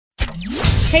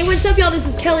Hey, what's up, y'all? This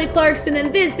is Kelly Clarkson,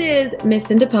 and this is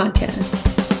Miss Into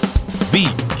Podcast.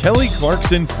 The Kelly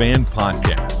Clarkson Fan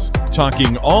Podcast.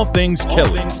 Talking all things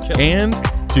Kelly and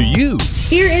to you.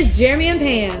 Here is Jeremy and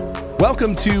Pam.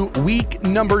 Welcome to week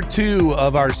number 2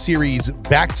 of our series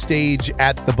Backstage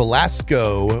at the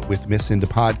Belasco with Miss Into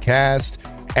Podcast.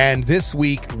 And this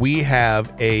week we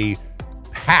have a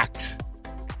packed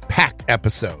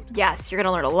episode. Yes, you're going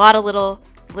to learn a lot of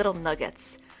little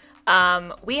nuggets.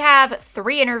 We have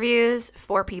 3 interviews,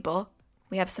 4 people.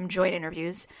 We have some joint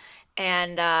interviews.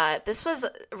 And this was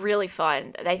really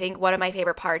fun. I think one of my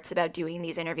favorite parts about doing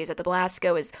these interviews at the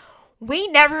Belasco is we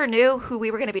never knew who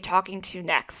we were going to be talking to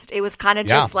next. It was kind of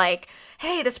just like,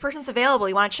 hey, this person's available.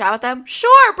 You want to chat with them?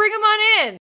 Sure, bring them on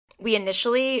in. We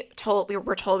initially we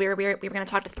were told we were going to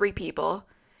talk to 3 people.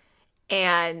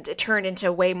 And it turned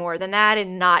into way more than that,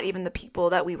 and not even the people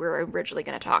that we were originally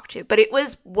going to talk to. But it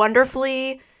was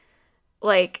wonderfully,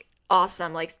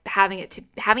 awesome, having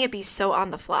it be so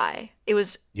on the fly. It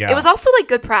was also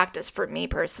good practice for me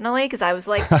personally, because I was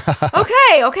like,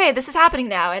 okay, this is happening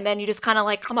now, and then you just kind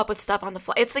of come up with stuff on the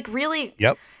fly. It's really,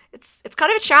 it's kind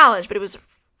of a challenge, but it was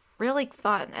really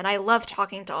fun, and I love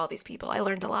talking to all these people. I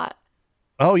learned a lot.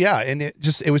 Oh yeah, and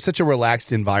it was such a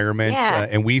relaxed environment,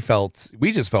 and we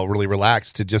just felt really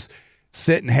relaxed to just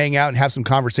sit and hang out and have some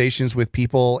conversations with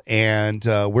people, and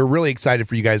we're really excited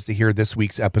for you guys to hear this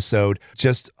week's episode.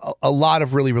 Just a lot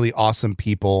of really, really awesome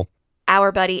people.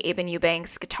 Our buddy Aben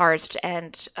Eubanks, guitarist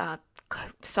and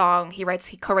song, he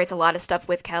co-writes a lot of stuff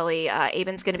with Kelly.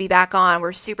 Aben's going to be back on.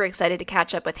 We're super excited to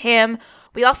catch up with him.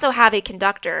 We also have a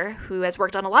conductor who has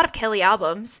worked on a lot of Kelly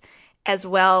albums, as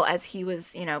well as he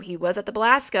was at the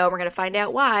Belasco. We're going to find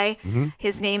out why. Mm-hmm.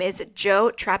 His name is Joe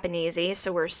Trapanese,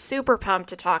 so we're super pumped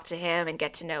to talk to him and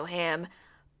get to know him.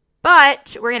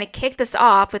 But we're going to kick this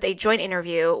off with a joint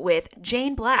interview with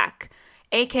Jane Black,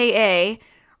 a.k.a.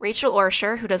 Rachel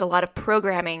Orscher, who does a lot of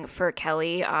programming for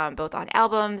Kelly, both on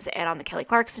albums and on the Kelly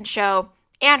Clarkson Show,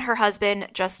 and her husband,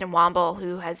 Justin Womble,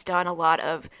 who has done a lot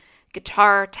of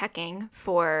guitar teching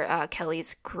for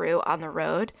Kelly's crew on the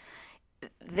road.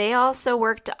 They also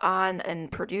worked on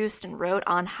and produced and wrote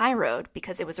on High Road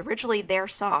because it was originally their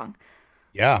song.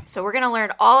 Yeah. So we're going to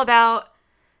learn all about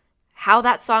how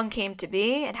that song came to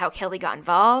be and how Kelly got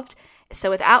involved. So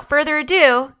without further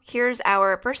ado, here's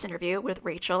our first interview with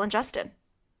Rachel and Justin.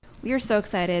 We are so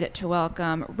excited to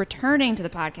welcome returning to the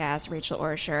podcast, Rachel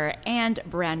Orscher, and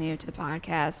brand new to the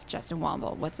podcast, Justin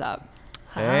Womble. What's up?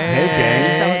 Hey gang.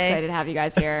 We're so excited to have you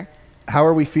guys here. How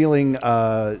are we feeling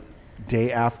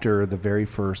day after the very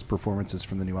first performances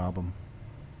from the new album?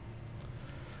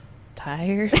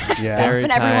 Tired. Yeah, very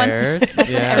tired. That's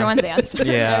been everyone's answer.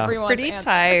 Yeah, pretty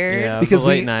tired. Yeah, because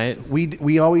late night.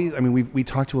 We always, we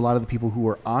talk to a lot of the people who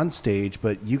are on stage,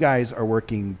 but you guys are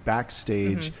working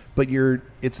backstage. Mm-hmm. But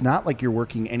it's not like you're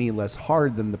working any less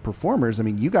hard than the performers. I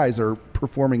mean, you guys are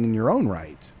performing in your own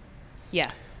right.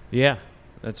 Yeah,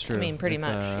 that's true. I mean, pretty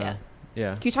much.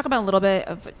 Yeah. Can you talk about a little bit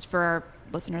for our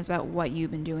listeners about what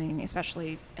you've been doing,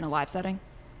 especially in a live setting?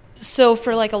 So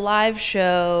for a live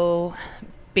show,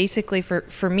 basically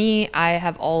for me, I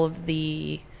have all of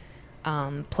the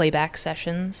playback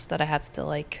sessions that I have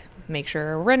to make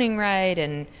sure are running right,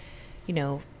 and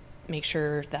make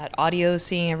sure that audio is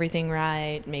seeing everything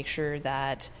right, make sure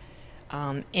that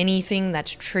anything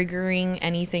that's triggering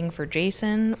anything for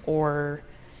Jason, or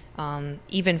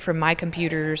even from my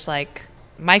computers,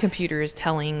 my computer is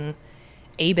telling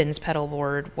Aben's pedal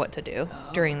board what to do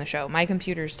during the show. My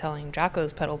computer's telling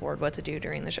Jocko's pedal board what to do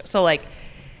during the show. So I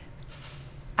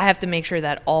have to make sure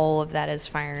that all of that is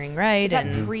firing right. Is that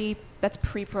that's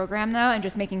pre-programmed though, and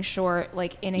just making sure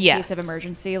in a case of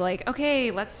emergency, okay,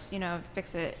 let's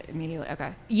fix it immediately.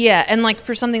 Okay. Yeah, and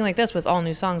for something like this with all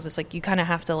new songs, it's you kind of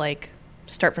have to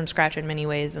start from scratch in many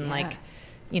ways, and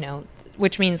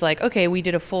which means okay, we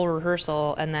did a full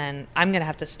rehearsal, and then I'm gonna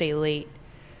have to stay late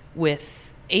with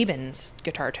Aben's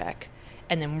guitar tech,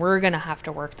 and then we're gonna have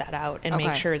to work that out and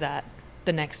make sure that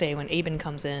the next day when Aben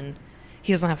comes in,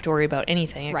 he doesn't have to worry about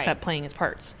anything except playing his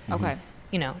parts. Okay.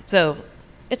 So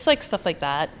it's stuff like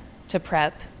that to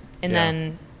prep, and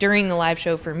then during the live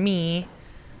show for me,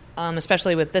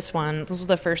 especially with this one, this was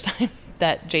the first time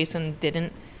that Jason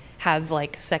didn't have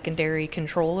secondary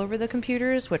control over the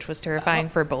computers, which was terrifying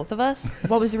for both of us.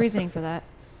 What was the reasoning for that?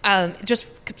 Just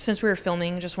since we were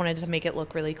filming, just wanted to make it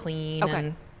look really clean. Okay.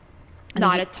 And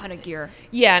not a ton of gear.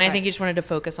 Yeah, and I think he just wanted to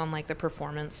focus on the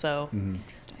performance. So,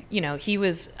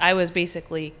 I was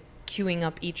basically queuing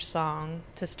up each song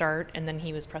to start, and then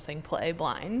he was pressing play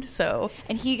blind. So,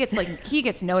 and he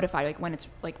gets notified when it's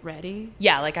ready.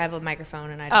 Yeah, I have a microphone,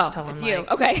 and I just tell him you.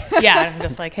 Okay. Yeah, I'm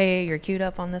just hey, you're queued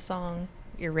up on this song.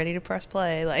 you're ready to press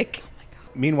play. Like,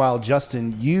 Meanwhile,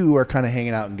 Justin, you are kind of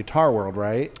hanging out in Guitar World,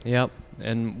 right? Yep.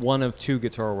 And one of 2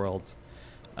 Guitar Worlds.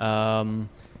 And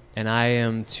I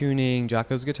am tuning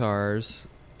Jocko's guitars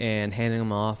and handing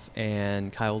them off,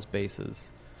 and Kyle's basses.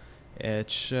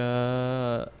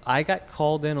 I got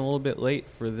called in a little bit late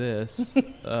for this.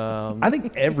 I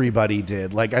think everybody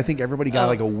did. Like, I think everybody got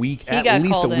like a week, he at got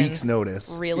least a called in week's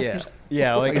notice. really?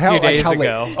 Yeah, like a How- few like, days how late?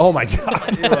 ago. Oh my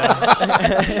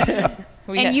God.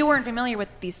 And you weren't familiar with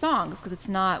these songs because it's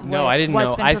not No, I didn't know.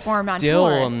 what's been I performed on still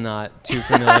tour. am not too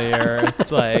familiar.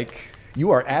 It's like,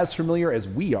 You are as familiar as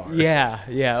we are.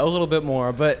 yeah, a little bit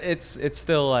more, but it's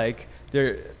still like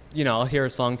there. You know, I'll hear a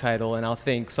song title and I'll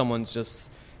think someone's just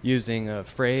using a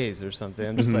phrase or something.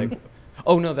 I'm just like,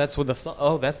 oh no, that's what the song.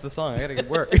 Oh, that's the song. I gotta get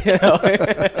work. You know?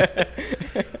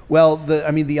 Well,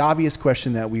 the obvious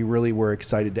question that we really were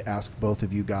excited to ask both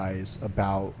of you guys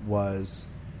about was,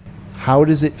 how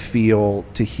does it feel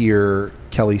to hear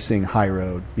Kelly sing High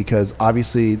Road? Because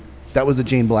obviously that was a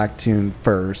Jane Black tune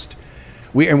first.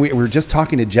 We were just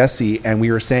talking to Jesse, and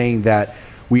we were saying that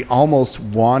we almost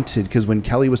wanted, because when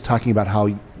Kelly was talking about how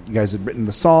you guys had written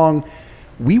the song,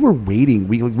 we were waiting.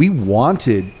 We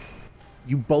wanted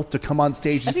you both to come on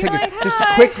stage, just take just a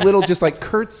quick little, just like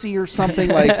curtsy or something.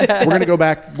 Like, we're gonna go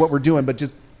back what we're doing, but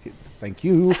just thank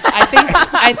you.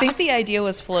 I think the idea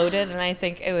was floated, and I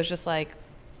think it was just like,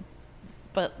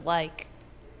 but like,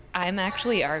 I'm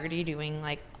actually already doing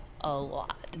like a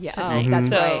lot tonight. That's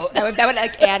So right. That would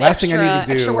like add Last thing I need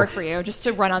to do- extra work for you just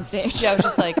to run on stage. yeah, I was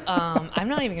just like, I'm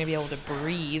not even gonna be able to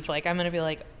breathe. Like, I'm gonna be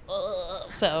like, ugh.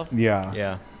 So Yeah.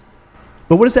 Yeah.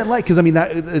 But what is that like? Because I mean,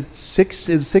 that it's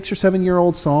 6 or 7 year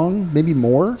old song, maybe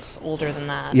more. it's older than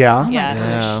that. Yeah.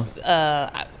 Yeah.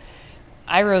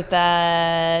 I wrote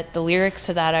that. The lyrics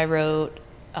to that I wrote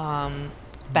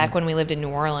back when we lived in New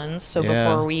Orleans. So Yeah.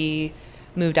 before we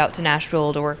moved out to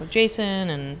Nashville to work with Jason,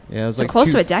 and Yeah, it was So like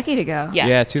close to a decade ago. yeah,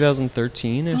 Yeah,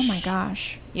 2013-ish. Oh my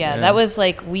gosh. yeah, Yeah. that was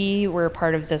like, we were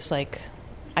part of this, like,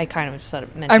 I kind of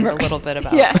mentioned a little bit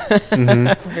about Yeah.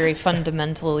 a very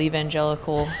fundamental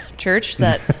evangelical church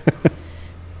that,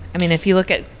 I mean, if you look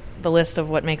at the list of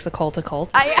what makes a cult,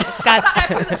 it's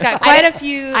got quite a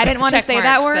few. I didn't want to check say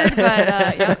that marks, word,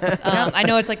 but yeah. I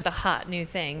know it's like the hot new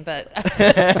thing, but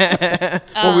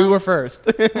Well, we were first.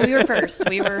 we were first.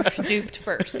 We were duped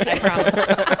first, I promise.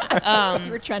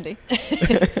 You were trendy.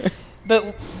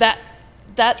 But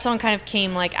that song kind of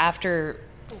came like after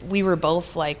we were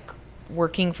both like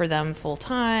working for them full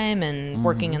time and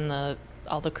working in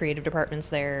all the creative departments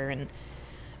there, and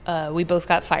we both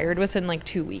got fired within like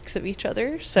 2 weeks of each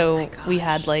other. So we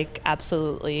had like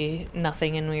absolutely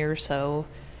nothing, and we were so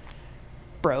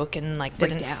broke and like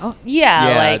Freaked out?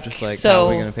 Yeah, like just like, so. how are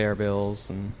we gonna pay our bills?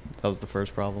 And that was the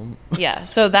first problem. Yeah,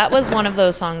 so that was one of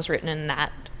those songs written in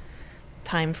that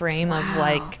time frame of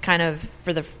like kind of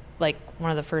for the like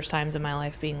one of the first times in my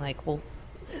life being like, well,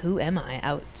 who am I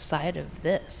outside of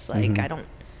this? Like, I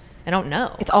don't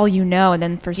know. It's all you know, and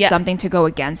then for Yeah. something to go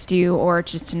against you or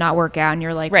just to not work out, and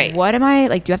you're like, Right. what am I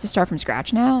like? Do you have to start from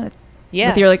scratch now? Yeah.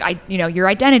 With your like, your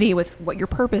identity, with what your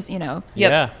purpose, Yep.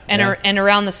 Yeah, And yeah. and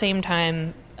around the same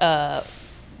time,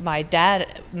 my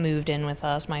dad moved in with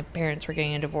us. My parents were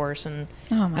getting a divorce, and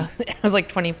Oh my. I was like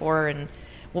 24, and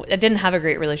I didn't have a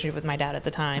great relationship with my dad at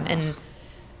the time, and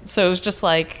so it was just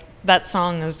like that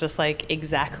song is just like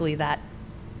exactly that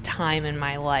time in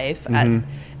my life.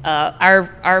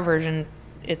 Our version,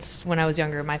 it's when I was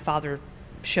younger. My father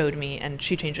showed me, and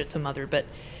she changed it to Mother. But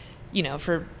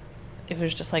it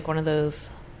was just like one of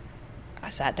those. I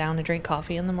sat down to drink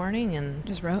coffee in the morning and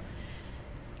Just wrote.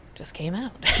 just came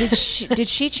out. Did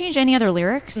she change any other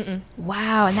lyrics?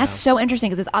 Wow, and that's so interesting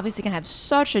because it's obviously going to have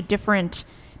such a different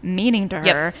meaning to her.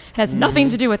 Yep. It has nothing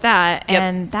to do with that, Yep.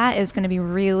 and that is going to be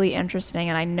really interesting.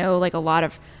 And I know like a lot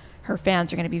of her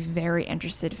fans are going to be very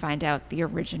interested to find out the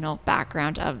original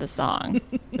background of the song.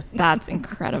 That's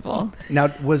incredible.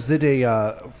 Now, was it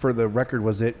for the record,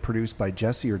 was it produced by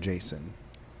Jesse or Jason?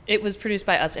 It was produced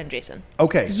by us and Jason.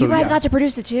 Okay, so You guys yeah. got to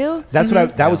produce it too? That's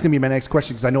what that was going to be my next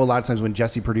question, because I know a lot of times when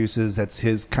Jesse produces, that's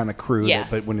his kind of crew. Yeah.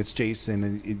 But when it's Jason,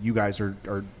 and you guys are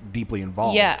deeply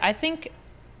involved. Yeah, I think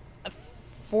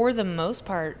for the most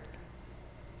part,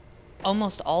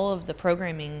 almost all of the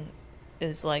programming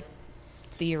is like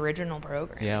the original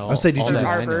program. Yeah, I'll say, did all you that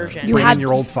just our I know. version. You bring had- in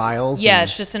your old files? Yeah, and-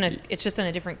 it's just in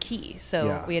a different key. So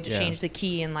Yeah. we had to Yeah. change the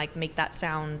key and like make that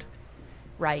sound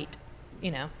right.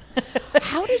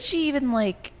 How did she even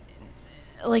like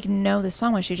know the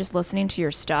song? Was she just listening to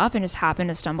your stuff and just happened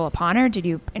to stumble upon her? Did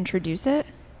you introduce it?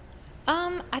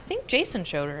 I think Jason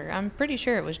showed her. I'm pretty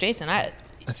sure it was Jason. I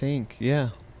think, yeah.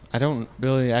 I don't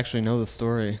really actually know the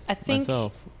story I think-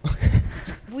 myself.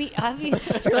 We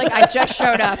obviously, like, I just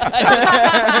showed up.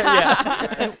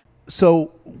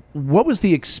 So, what was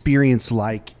the experience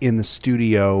like in the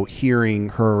studio hearing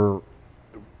her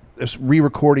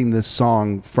re-recording this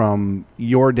song from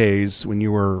your days when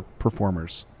you were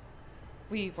performers?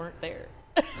 We weren't there.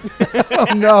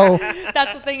 Oh no.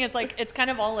 That's the thing, is like it's kind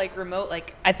of all like remote.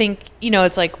 Like I think,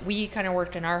 it's like we kind of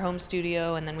worked in our home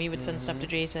studio, and then we would send stuff to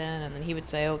Jason, and then he would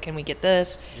say, oh, can we get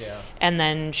this? Yeah. And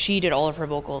then she did all of her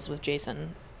vocals with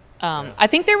Jason. I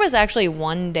think there was actually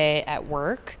one day at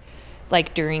work,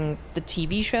 like during the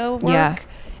TV show work,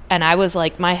 and I was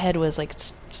like, my head was like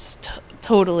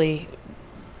totally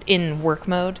in work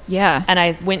mode. Yeah. And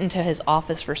I went into his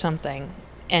office for something,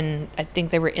 and I think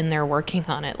they were in there working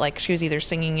on it. Like she was either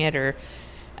singing it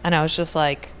and I was just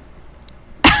like,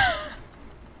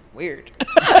 weird.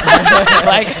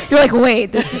 Like, you're like,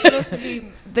 wait, this is supposed to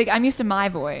be, like, I'm used to my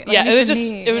voice. Like, yeah, I'm it was used to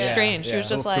just, me. it was Yeah. strange. It was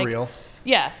just like, surreal.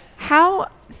 yeah. How,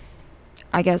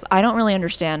 I guess I don't really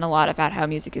understand a lot about how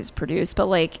music is produced, but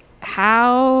like,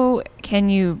 how can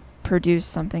you produce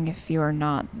something if you're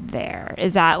not there?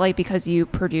 Is that like because you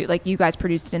produce, like you guys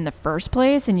produced it in the first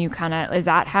place, and you kind of, is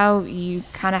that how you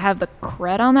kind of have the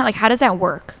cred on that? Like, how does that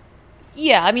work?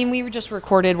 Yeah, I mean, we just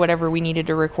recorded whatever we needed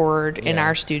to record in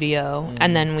our studio,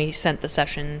 and then we sent the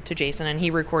session to Jason, and he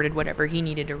recorded whatever he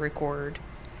needed to record.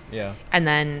 Yeah. And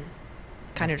then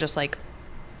kind of just like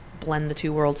blend the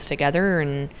two worlds together,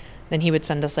 and then he would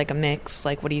send us like a mix,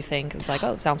 like, what do you think? It's like,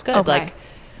 oh, sounds good. Okay. Like,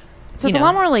 So it's a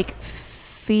lot more like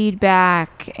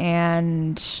feedback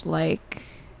and like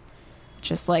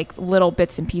just like little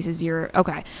bits and pieces you're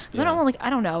okay. Because I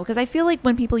don't know, because I feel like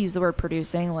when people use the word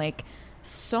producing, like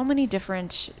so many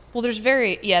different well, there's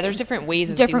different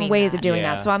ways of different doing ways that. of doing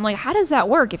that. So I'm like, how does that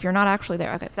work if you're not actually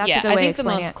there? Okay, that's a good I way think to the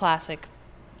explain most it. classic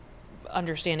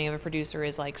understanding of a producer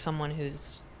is like someone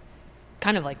who's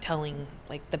kind of like telling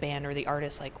like the band or the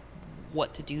artist like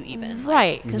what to do, even.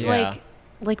 Right, because Yeah.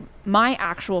 like my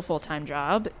actual full-time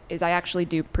job is I actually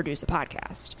do produce a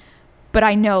podcast, but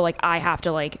I know like I have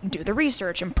to like do the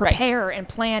research and prepare and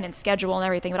plan and schedule and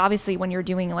everything. But obviously when you're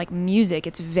doing like music,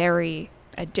 it's very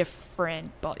a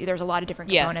different, but there's a lot of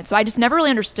different components. So I just never really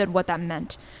understood what that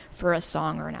meant for a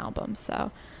song or an album.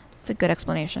 So it's a good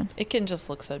explanation. It can just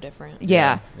look so different.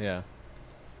 Yeah. Yeah.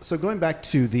 So going back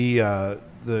to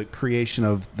the creation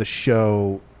of the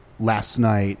show last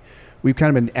night, we've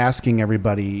kind of been asking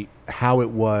everybody how it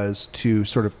was to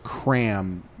sort of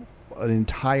cram an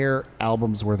entire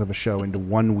album's worth of a show into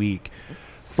 1 week.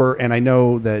 And I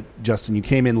know that, Justin, you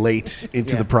came in late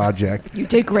into the project. You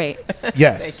did great.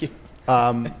 Yes.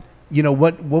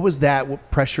 What was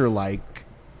that pressure like?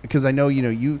 Because I know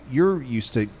you're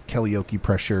used to karaoke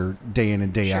pressure day in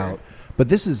and day out, but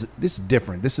this is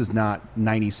different. This is not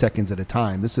 90 seconds at a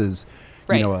time. This is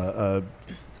a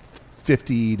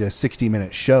 50 to 60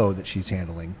 minute show that she's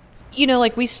handling.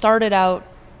 Like we started out,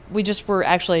 we just were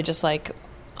actually just like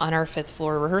on our 5th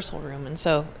floor rehearsal room, and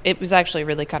so it was actually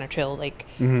really kind of chill, like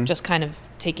just kind of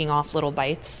taking off little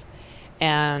bites.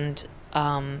 And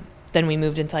then we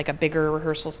moved into like a bigger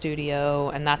rehearsal studio,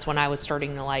 and that's when I was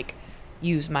starting to like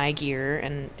use my gear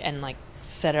and like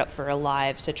set up for a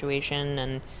live situation.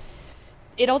 And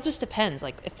it all just depends.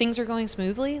 Like if things are going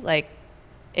smoothly, like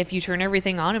if you turn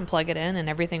everything on and plug it in and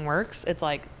everything works, it's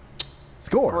like,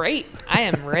 score. Great. I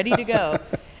am ready to go.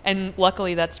 And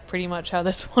luckily that's pretty much how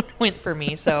this one went for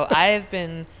me. So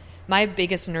my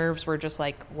biggest nerves were just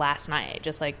like last night,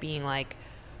 just like being like,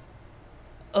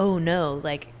 oh no,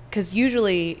 like, cause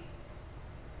usually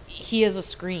he has a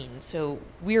screen, so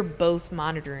we're both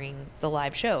monitoring the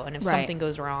live show. And if something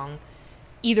goes wrong,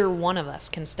 either one of us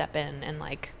can step in and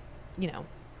like,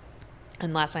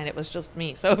 and last night it was just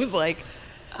me. So it was like,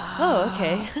 oh,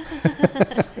 okay.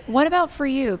 What about for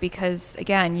you? Because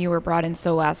again, you were brought in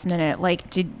so last minute. Like,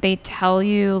 did they tell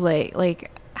you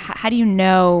like how do you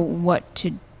know what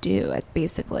to do?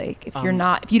 Basically, if you're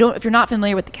not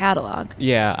familiar with the catalog.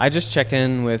 Yeah, I just check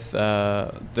in with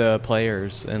the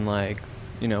players and like,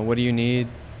 what do you need?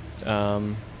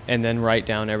 And then write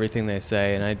down everything they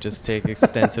say, and I just take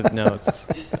extensive notes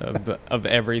of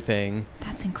everything.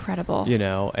 That's incredible.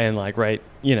 And like write,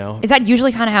 Is that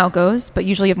usually kind of how it goes, but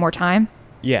usually you have more time?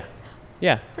 Yeah.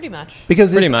 Yeah. Pretty much.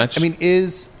 Because pretty much. I mean,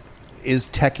 is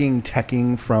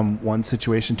teching from one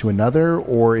situation to another,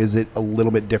 or is it a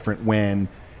little bit different when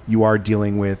you are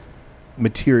dealing with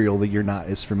material that you're not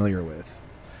as familiar with?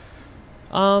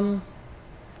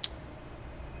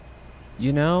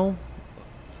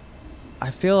 I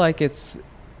feel like it's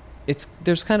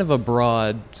there's kind of a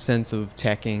broad sense of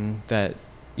teching that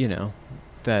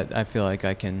that I feel like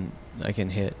I can I can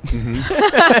hit.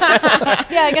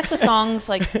 Yeah, I guess the songs,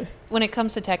 like, when it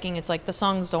comes to teching, it's like the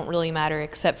songs don't really matter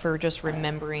except for just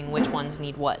remembering which ones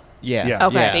need what. Yeah. Yeah.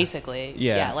 Okay. Basically.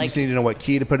 Yeah. You Like, just need to know what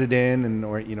key to put it in, and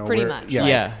or pretty where, much. Yeah. Like,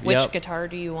 Yeah. which Yep. guitar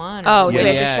do you want? Oh, Or so which-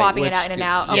 it's just swapping it out in and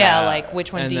out. Okay. Yeah, like,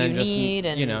 which one and do then you just, need?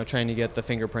 And you know, trying to get the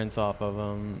fingerprints off of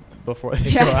them before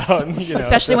they Yes. go out. And, you know,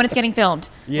 Especially when it's getting filmed.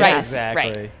 yeah, Right,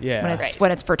 exactly. right. Yeah.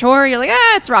 When it's for tour, you're like,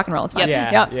 it's rock and roll. It's fine.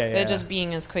 Yep. Yeah. Yep. Yeah. It just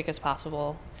being as quick as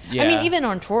possible. I Yeah. mean, even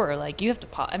on tour, like, you have to,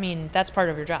 I mean, that's part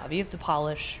of your job. You have to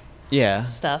polish Yeah.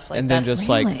 stuff. Like, and then that's just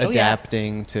Really? like Oh, yeah.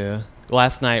 adapting to.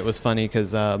 Last night was funny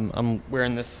because I'm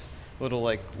wearing this little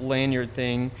like lanyard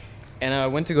thing, and I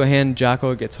went to go hand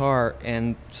Jocko a guitar,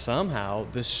 and somehow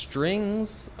the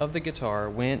strings of the guitar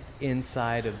went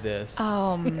inside of this.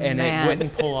 Oh, and man. it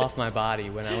wouldn't pull off my body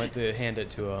when I went to hand it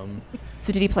to him.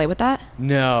 So did he play with that?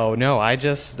 No, I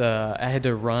just I had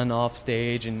to run off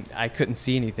stage and I couldn't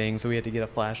see anything, so we had to get a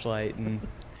flashlight and.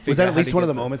 Was figure that out at how least to one of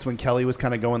get the moments when Kelly was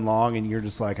kind of going long, and you're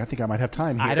just like, I think I might have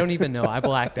time here? I don't even know. I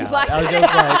blacked out. blacked I was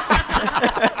just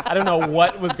like, I don't know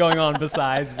what was going on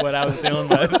besides what I was dealing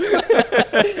with.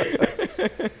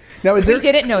 Now, is We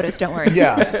there? didn't notice. Don't worry.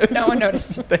 Yeah. No one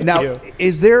noticed. Now, you.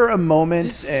 is there a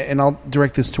moment, and I'll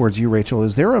direct this towards you, Rachel,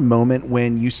 is there a moment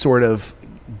when you sort of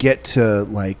get to,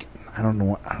 like, I don't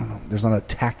know, there's not a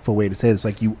tactful way to say this,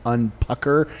 like you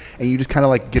unpucker and you just kind of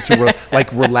like get to like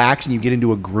relax and you get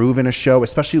into a groove in a show,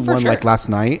 especially one sure. like last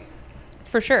night?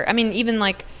 For sure. I mean, even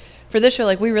like for this show,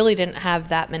 like we really didn't have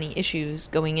that many issues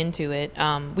going into it.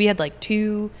 We had like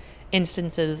 2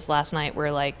 instances last night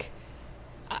where like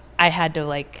I had to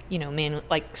like, you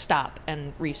know, stop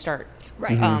and restart.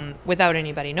 Right. Without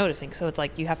anybody noticing. So it's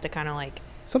like you have to kind of like,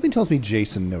 Something tells me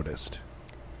Jason noticed.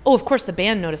 oh, of course the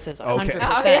band notices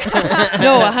 100%. Okay.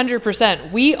 No,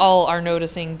 100%. We all are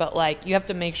noticing, but like you have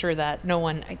to make sure that no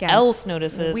one Again, else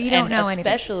notices. we don't and know anything.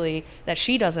 especially that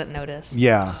she doesn't notice.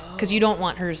 Yeah. Because you don't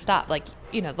want her to stop. Like,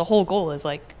 you know, the whole goal is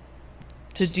like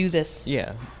to do this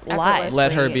Yeah. live.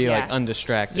 Let her be Yeah. like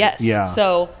undistracted. Yes. Yeah.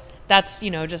 So that's, you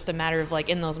know, just a matter of like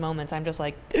in those moments, I'm just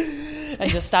like, I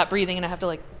just stop breathing and I have to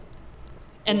like,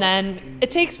 and then it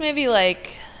takes maybe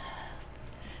like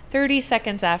 30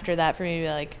 seconds after that for me to be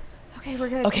like, Okay, we're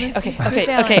good. okay, Smooth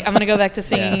sailing. okay, I'm gonna go back to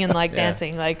singing Yeah. and like Yeah.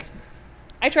 dancing. Like,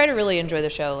 I try to really enjoy the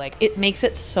show. Like, it makes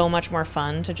it so much more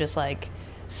fun to just like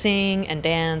sing and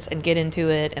dance and get into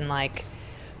it. And like,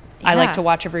 I like Yeah. to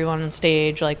watch everyone on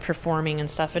stage like performing and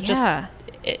stuff. It just Yeah.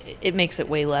 it makes it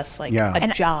way less like Yeah. a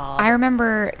And job. I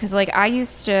remember because like I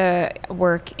used to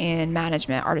work in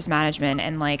management, artist management,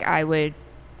 and like I would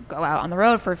go out on the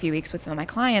road for a few weeks with some of my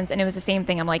clients, and it was the same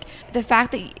thing. I'm like, the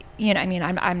fact that, you know, I mean,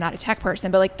 I'm not a tech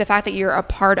person, but like the fact that you're a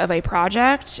part of a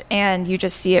project and you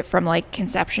just see it from like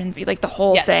conception, like the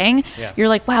whole Yes. thing, Yeah. you're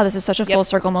like, wow, this is such a Yep. full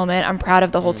circle moment. I'm proud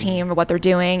of the whole team or what they're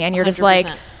doing, and you're just like,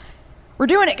 100%. we're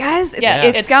doing it, guys. It's, Yeah, it's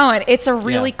it's- going. It's a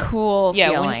really Yeah. cool yeah,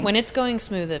 feeling. when it's going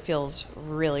smooth, it feels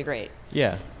really great.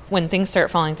 Yeah. When things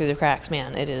start falling through the cracks,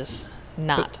 man, it is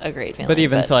not a great feeling. But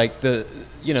even to like to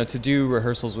do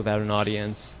rehearsals without an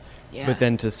audience, Yeah. but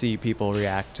then to see people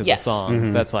react to Yes. the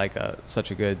songs, that's like such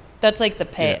a good. that's like the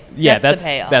pay. Yeah, that's the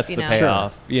payoff. That's you the know?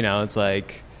 payoff. You know, it's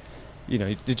like, you know,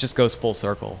 it just goes full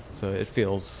circle. So it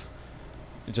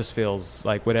just feels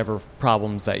like whatever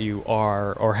problems that you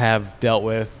are or have dealt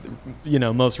with, you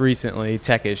know, most recently,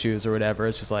 tech issues or whatever,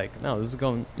 it's just like, no, this is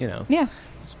going, you know, yeah.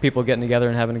 it's people getting together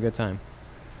and having a good time.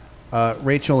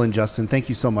 Rachel and Justin, thank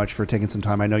you so much for taking some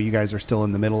time. I know you guys are still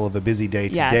in the middle of a busy day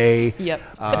Yes. today. Yep.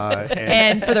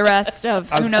 And for the rest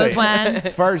of I who was knows saying, when.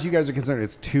 As far as you guys are concerned,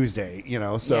 it's Tuesday, you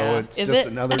know, so Yeah. it's Is just it?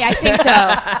 another Yeah, I think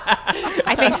so.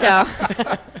 I think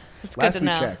so. It's last good to we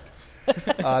know.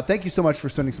 checked. Thank you so much for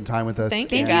spending some time with us. Thank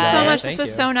Thank you you so guys. much. Thank This was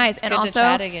you. so nice. And good to also,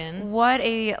 chat again. what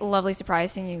a lovely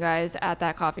surprise seeing you guys at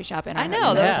that coffee shop. And I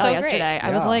know, that was so great. yesterday.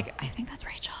 I was Yeah. like, I think that's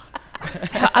Rachel.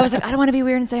 I was like, I don't want to be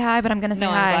weird and say hi, but I'm going to say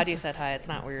No, hi. I'm glad you said hi. It's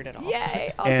not weird at all.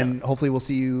 Yay. Awesome. And hopefully we'll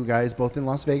see you guys both in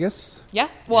Las Vegas. Yeah.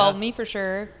 Well, Yeah. me for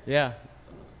sure. Yeah.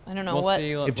 I don't know We'll what.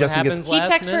 see If what Justin gets- happens He last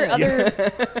texts for minute.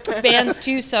 other bands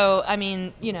too, so I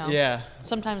mean, you know. Yeah.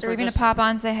 Sometimes Or we're even just to pop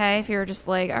on, say hey if you're just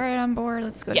like, all right, I'm bored.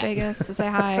 Let's go to Yeah. Vegas to say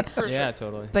hi. Yeah,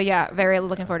 totally. But yeah, very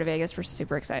looking forward to Vegas. We're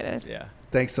super excited. Yeah.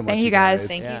 Thanks so much. Thank you guys.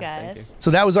 Thank Yeah, you thank guys. So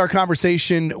that was our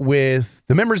conversation with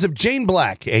the members of Jane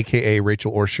Black, a.k.a.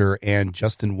 Rachel Orscher and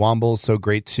Justin Womble. So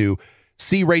great to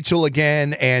see Rachel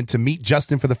again and to meet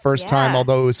Justin for the first time, Yeah.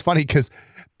 although it was funny because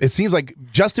it seems like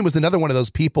Justin was another one of those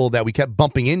people that we kept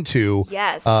bumping into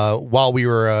Yes. while we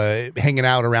were hanging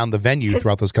out around the venue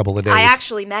throughout those couple of days. I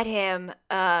actually met him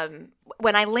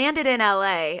when I landed in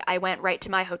LA. I went right to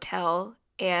my hotel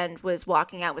and was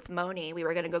walking out with Moni. We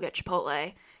were going to go get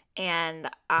Chipotle. and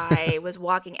I was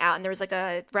walking out, and there was like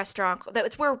a restaurant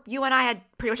it's where you and I had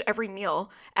pretty much every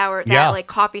meal. That like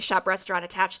coffee shop restaurant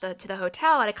attached to the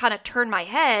hotel, and I kind of turned my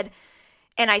head,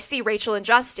 and I see Rachel and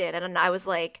Justin, and I was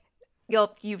like,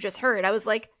 you've just heard. I was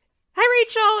like, hi,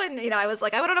 Rachel. And, I was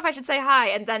like, I don't know if I should say hi.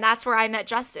 And then that's where I met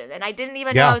Justin. And I didn't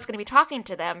even know I was going to be talking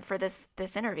to them for this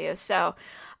interview. So,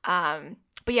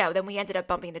 but yeah, then we ended up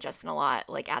bumping into Justin a lot,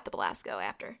 like at the Belasco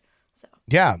after. So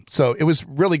yeah, so it was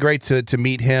really great to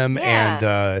meet him and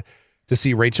to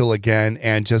see Rachel again,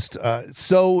 and just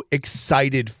so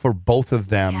excited for both of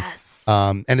them. Yes.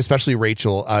 And especially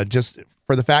Rachel, just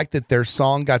for the fact that their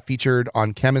song got featured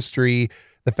on Chemistry,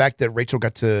 the fact that Rachel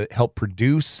got to help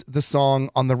produce the song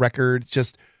on the record,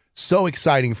 just so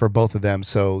exciting for both of them.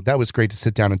 So that was great to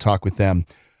sit down and talk with them.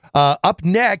 Up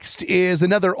next is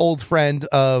another old friend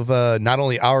of not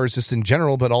only ours just in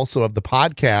general, but also of the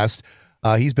podcast.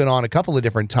 He's been on a couple of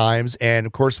different times, and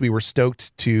of course we were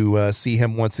stoked to see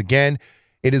him once again.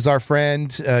 It is our friend,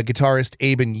 guitarist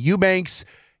Aben Eubanks.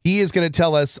 He is going to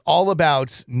tell us all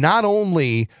about not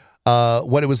only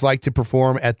what it was like to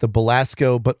perform at the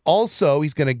Belasco, but also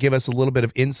he's going to give us a little bit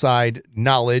of inside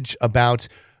knowledge about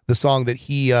the song that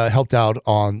he helped out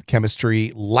on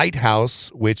Chemistry,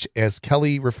 Lighthouse, which, as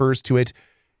Kelly refers to it,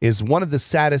 is one of the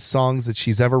saddest songs that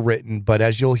she's ever written. But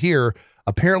as you'll hear,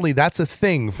 apparently that's a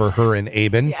thing for her and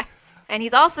Aben. Yes. And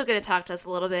he's also going to talk to us a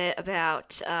little bit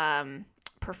about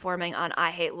performing on I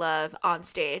Hate Love on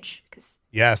stage, because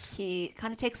he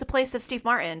kind of takes the place of Steve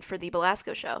Martin for the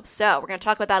Belasco show. So we're going to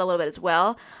talk about that a little bit as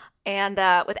well. And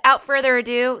without further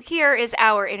ado, here is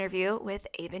our interview with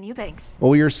Aben Eubanks. Well,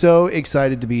 we are so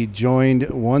excited to be joined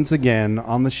once again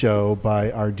on the show by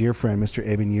our dear friend, Mr.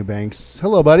 Aben Eubanks.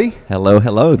 Hello, buddy.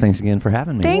 Hello. Thanks again for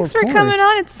having me. Thanks for coming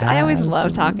on. I always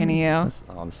love talking to you.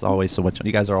 It's always so much.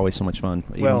 You guys are always so much fun.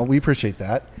 Well, we appreciate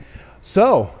that.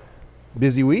 So,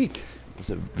 busy week. It was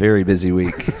a very busy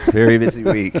week. Very busy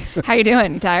week. How you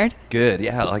doing? You tired? Good.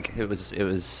 Yeah, like it was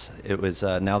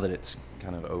now that it's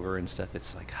kind of over and stuff,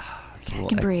 it's like I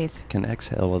can breathe. Can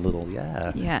exhale a little.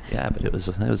 Yeah. But it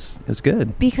was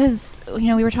good. Because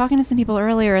we were talking to some people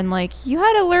earlier, and like you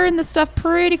had to learn this stuff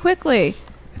pretty quickly.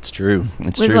 It's true.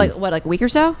 Was it like a week or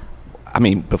so? I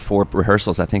mean, before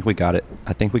rehearsals, I think we got it.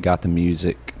 I think we got the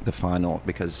music, the final,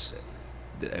 because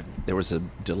there was a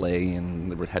delay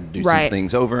and we had to do some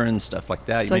things over and stuff like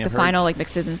that. So like the final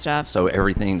mixes and stuff. So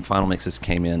final mixes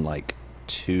came in like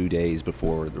 2 days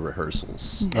before the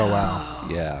rehearsals. Oh, wow.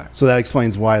 Yeah. So that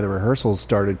explains why the rehearsals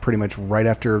started pretty much right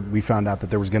after we found out that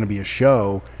there was going to be a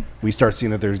show. We start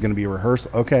seeing that there's going to be a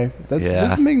rehearsal. Okay. This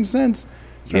is making sense.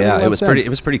 It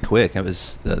was pretty quick. It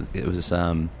was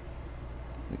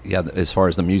as far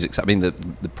as the music, I mean the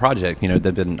project,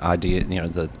 they've been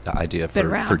the idea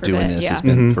for doing this has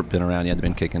been around. Yeah, they've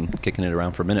been kicking it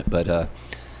around for a minute, but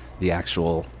the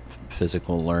actual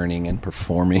physical learning and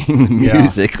performing the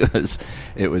music was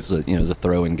a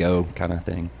throw and go kind of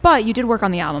thing. But you did work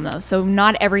on the album though, so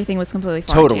not everything was completely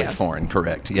foreign. Totally foreign,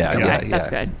 correct? Yeah, okay, that's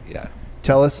good. Yeah.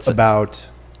 Tell us about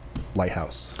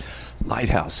Lighthouse.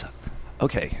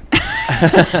 Okay.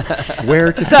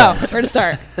 Where to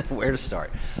start? Where to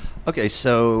start? Okay,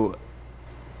 so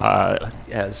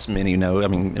as many know, I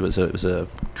mean, it was a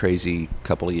crazy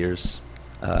couple of years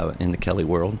in the Kelly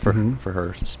world for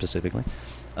her specifically,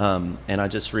 and I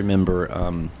just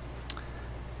remember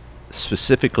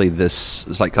specifically this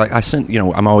is like I sent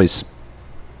I'm always.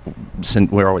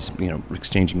 We're always,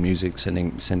 exchanging music,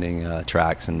 sending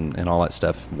tracks and all that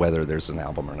stuff. Whether there's an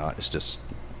album or not, it's just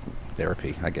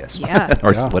therapy, I guess,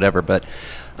 or whatever. But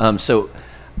so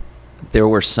there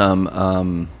were some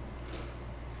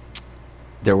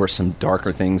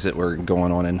darker things that were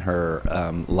going on in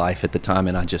her life at the time,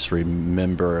 and I just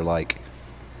remember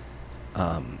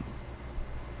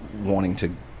wanting to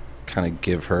kind of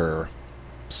give her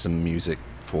some music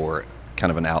for kind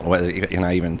of an outlet. And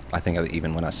I think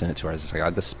even when I sent it to her, I was just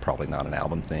like, this is probably not an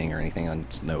album thing or anything. I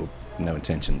just no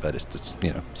intention, but it's just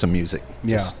some music.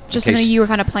 Yeah, just something you were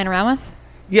kind of playing around with.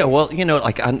 Yeah, well,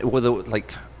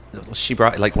 she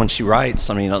brought when she writes.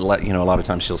 I mean, a lot of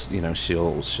times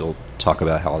she'll talk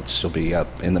about how she'll be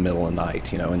up in the middle of the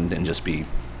night, and just be,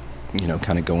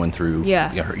 kind of going through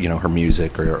her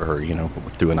music or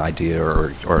through an idea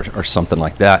or something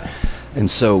like that, and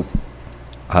so.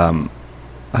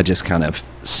 I just kind of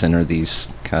sent her these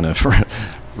kind of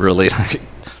really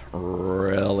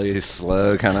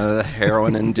slow, kind of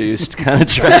heroin-induced kind of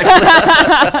tracks.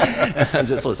 I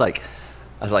was like,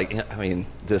 I mean,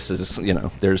 this is,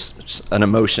 there's an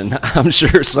emotion, I'm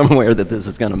sure, somewhere that this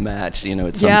is going to match,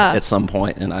 at some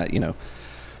point. And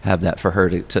have that for her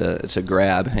to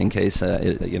grab in case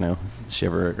she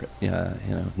ever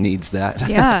needs that.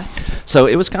 Yeah. So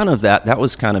it was kind of that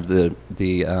was kind of the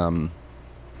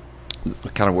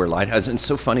kind of where Lighthouse. And it's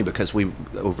so funny because we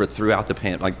throughout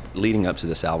the leading up to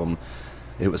this album,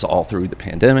 it was all through the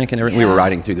pandemic and everything. We were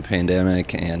writing through the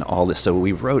pandemic and all this, so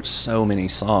we wrote so many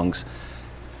songs,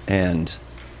 and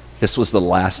this was the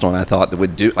last one I thought that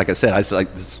would do. Like I said, I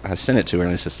sent it to her,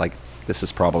 and it's just like, this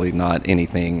is probably not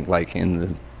anything like in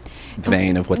the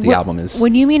vein of what the album is.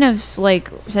 When you mean of like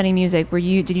sending music, did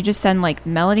you just send like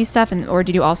melody stuff, or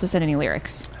did you also send any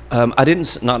lyrics? I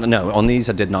didn't. No. On these,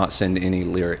 I did not send any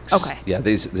lyrics. Okay. Yeah.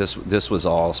 This was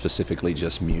all specifically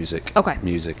just music. Okay.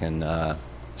 Music, and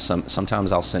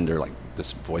sometimes I'll send her like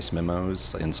just voice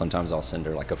memos, and sometimes I'll send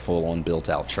her like a full-on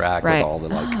built-out track with all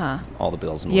the all the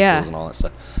bells and whistles and all that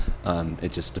stuff.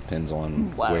 It just depends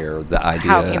on where the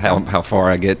idea, how far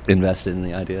I get invested in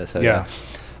the idea. So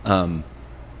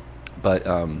but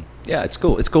it's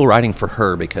cool. It's cool writing for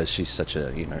her because she's such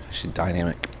a she's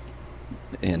dynamic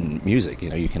in music.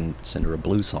 You can send her a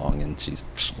blues song and she's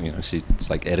it's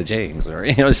like Etta James, or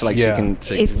it's like she can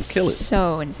kill it. It's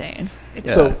so insane.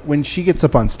 So when she gets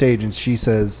up on stage and she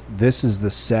says, "This is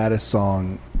the saddest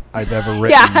song I've ever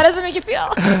written," how does it make you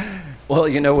feel? Well,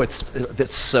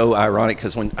 that's so ironic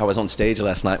because when I was on stage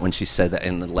last night when she said that,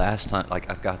 and the last time, like,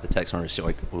 I've got the text on her, she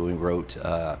when we wrote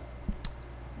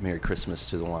 "Merry Christmas"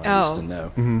 to the one I used to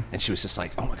know, and she was just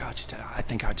like, "Oh my God, I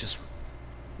think I just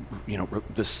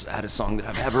wrote the saddest song that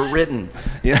I've ever written."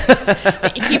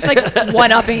 It keeps like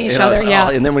one-upping each other.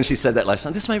 And then when she said that last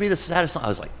time, this might be the saddest song, I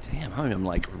was like, damn, I'm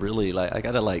like really like I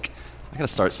gotta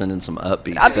start sending some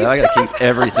upbeat stuff. I gotta keep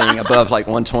everything above like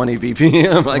 120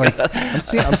 BPM.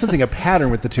 I'm sensing a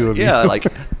pattern with the two of you. Yeah, like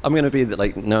I'm gonna be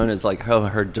known as like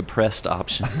her depressed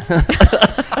option.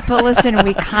 But listen,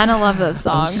 we kind of love those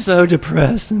songs. I'm so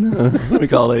depressed. We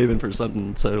call Aben for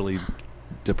something totally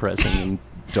depressing and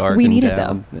dark. We and needed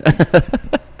down. them.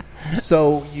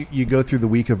 So you go through the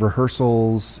week of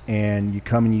rehearsals and you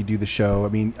come and you do the show. I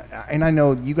mean, and I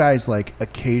know you guys like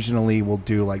occasionally will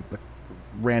do like the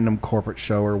random corporate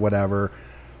show or whatever,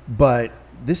 but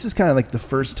this is kind of like the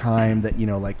first time that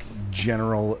like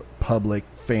general public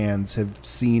fans have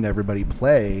seen everybody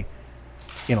play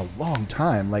in a long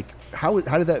time. Like how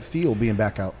did that feel being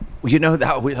back out? Well, that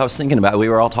I was thinking about it. We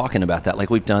were all talking about that. Like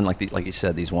we've done like you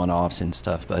said, these one-offs and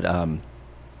stuff, but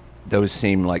those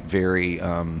seem like very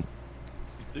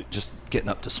just getting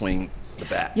up to swing the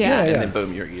bat, and then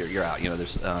boom, you're out.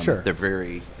 There's they're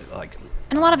very like.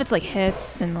 And a lot of it's like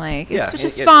hits and like it's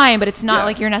just fine, but it's not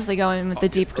like you're necessarily going with the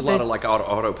deep. A lot of like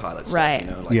autopilot stuff, right?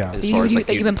 As far as, like,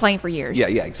 you've been playing for years.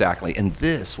 Yeah, exactly. And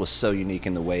this was so unique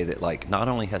in the way that like not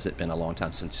only has it been a long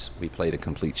time since we played a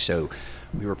complete show,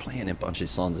 we were playing a bunch of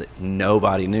songs that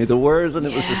nobody knew the words, and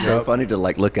it was just so funny to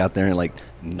like look out there and like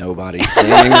nobody's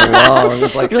singing along.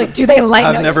 It's like, you're like, do they like?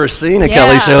 I've never seen a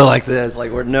Kelly show like this,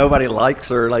 like where nobody likes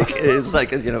her. Like it's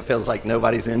like it feels like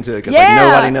nobody's into it because like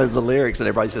nobody knows the lyrics, and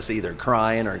everybody's just either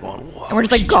crying or going, "Whoa!" And we're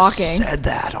just like gawking. Just said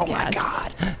that? Oh my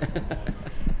God.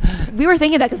 We were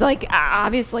thinking that because, like,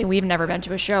 obviously we've never been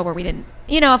to a show where we didn't,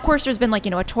 of course there's been, like,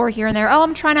 a tour here and there. Oh,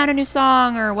 I'm trying out a new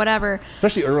song or whatever.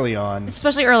 Especially early on.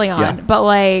 Yeah. But,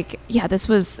 like, this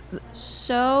was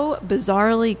so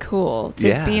bizarrely cool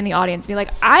to be in the audience. Be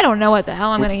like, I don't know what the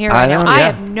hell I'm going to hear right now. I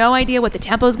have no idea what the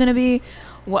tempo is going to be.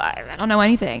 Well, I don't know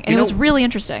anything. And it was really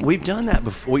interesting. We've done that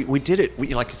before. We did it.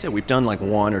 Like you said, we've done like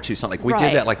one or two songs. Like we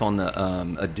did that like on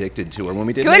the Addicted tour when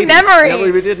we did Good Maybe. memory.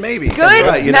 Yeah, we did Maybe. Good that's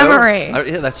right,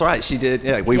 memory. Yeah, that's right. She did.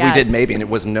 Yeah, we did Maybe, and it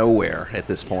was nowhere at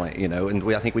this point, And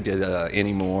I think we did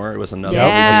Anymore. It was another.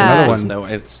 That's another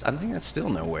one. I think that's still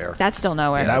nowhere. That's still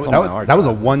nowhere. Yeah, that was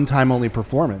a one-time only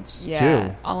performance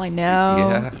too. All I Know.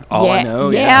 Yeah. All I Know.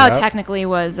 Yeah. Technically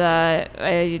was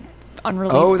a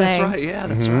unreleased thing. Oh, that's right. Yeah,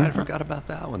 that's right. I forgot about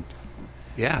that one.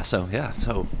 Yeah, so.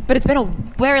 But it's been a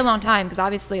very long time because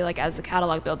obviously, like, as the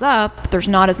catalog builds up, there's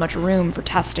not as much room for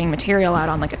testing material out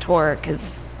on, like, a tour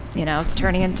because, it's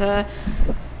turning into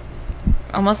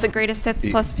almost a greatest hits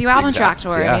plus few album track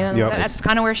tour. Yeah. That's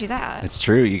kind of where she's at. It's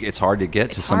true. It's hard to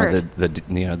get to some of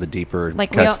the deeper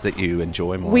cuts that you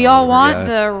enjoy more. We all want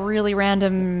the really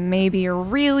random, maybe or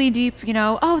really deep,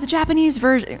 the Japanese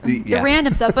version, the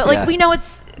random stuff. But, like, we know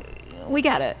we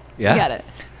get it. Yeah. We get it.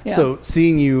 Yeah. So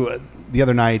seeing you the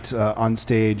other night on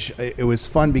stage, it was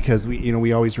fun because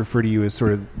we always refer to you as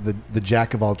sort of the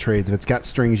jack of all trades. If it's got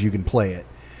strings, you can play it.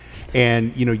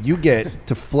 And you get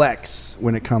to flex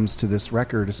when it comes to this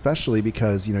record, especially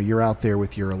because you're out there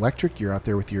with your electric, you're out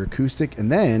there with your acoustic, and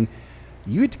then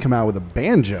you get to come out with a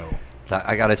banjo.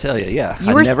 I got to tell you, yeah.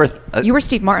 You were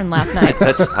Steve Martin last night.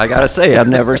 I got to say, I've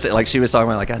never, like she was talking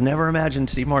about, like, I never imagined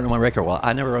Steve Martin on my record. Well,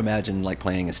 I never imagined, like,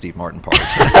 playing a Steve Martin part.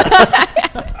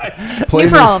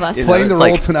 For all of us. Playing the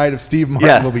role tonight of Steve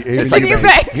Martin will be Aben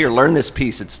Eubanks. Here, learn this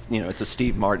piece. It's a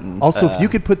Steve Martin. Also, if you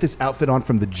could put this outfit on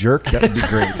from The Jerk, that would be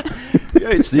great. Yeah,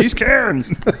 it's these cans.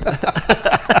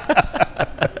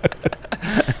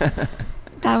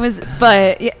 That was,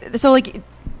 but so like,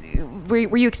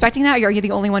 were you expecting that? Are you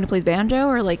the only one who plays banjo,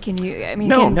 or like, can you? I mean,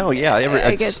 no, yeah.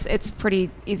 I guess it's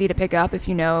pretty easy to pick up if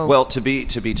you know. Well, to be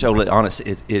totally honest,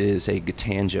 it is a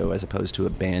gatanjo as opposed to a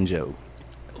banjo.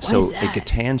 So a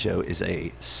gatanjo is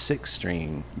a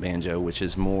 6-string banjo, which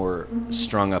is more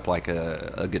strung up like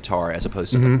a guitar, as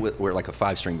opposed to where like a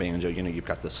 5-string banjo. You've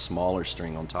got the smaller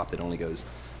string on top that only goes,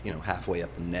 halfway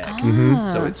up the neck.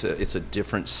 So it's a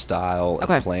different style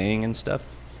of playing and stuff.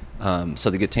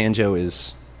 So the gatanjo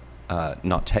is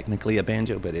not technically a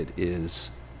banjo, but it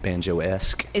is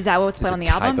banjo-esque. Is that what's played on the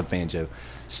album? Type of banjo.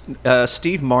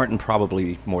 Steve Martin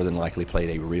probably more than likely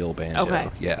played a real banjo. Okay.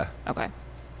 Yeah. Okay.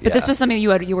 But this was something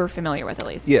you were familiar with, at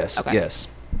least. Yes. Okay. Yes.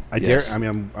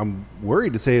 I'm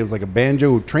worried to say it was like a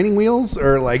banjo training wheels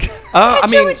or like.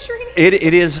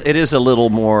 It is a little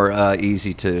more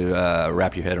easy to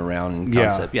wrap your head around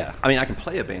concept. Yeah. I mean, I can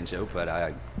play a banjo, but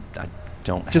I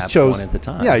don't have one at the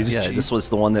time. Yeah. This was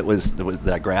the one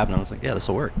that I grabbed, and I was like, yeah, this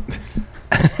will work.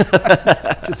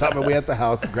 Just on my way at the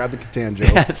house, grab the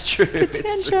gatanjo. That's true.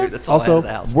 It's true. That's all also, I had at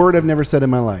the house. word I've never said in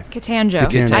my life.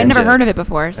 Gatanjo. I've never heard of it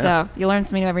before, so you learn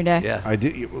something new every day. Yeah. I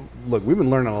do. Look, we've been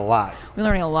learning a lot. We're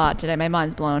learning a lot today. My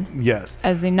mind's blown. Yes.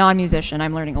 As a non-musician,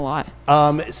 I'm learning a lot.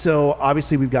 So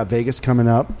obviously we've got Vegas coming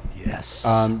up. Yes.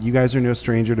 You guys are no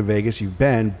stranger to Vegas. You've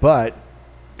been, but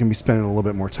going to be spending a little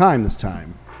bit more time this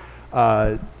time.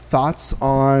 Thoughts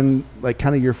on like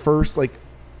kind of your first like.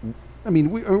 I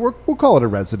mean, we'll call it a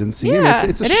residency. Yeah,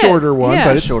 it's a shorter one,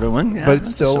 but it's a shorter one. Yeah, but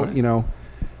it's still,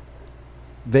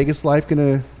 Vegas life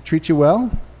gonna treat you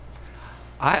well.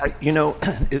 As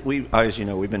we've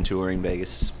been touring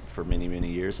Vegas for many, many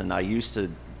years, and I used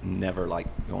to never like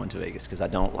going to Vegas because I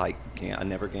don't like. I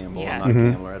never gamble. Yeah. I'm not a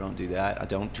gambler. I don't do that. I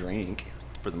don't drink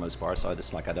for the most part, so I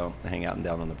don't hang out and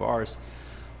down on the bars.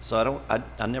 So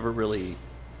I never really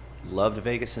loved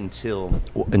Vegas until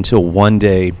one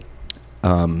day.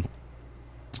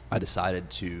 I decided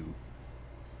to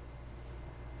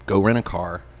go rent a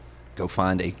car, go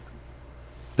find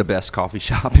the best coffee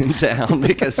shop in town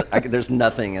because there's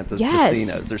nothing at the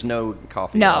casinos. There's no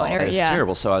coffee at all. It's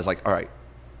terrible. So I was like, all right,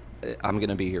 I'm going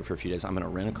to be here for a few days. I'm going to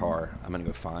rent a car. I'm going to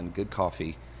go find good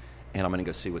coffee, and I'm going to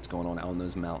go see what's going on out in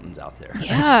those mountains out there.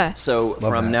 Yeah. So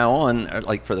from now on,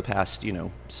 like for the past,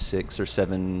 6 or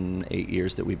 7, 8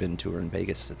 years that we've been touring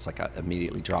Vegas, it's like I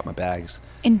immediately drop my bags,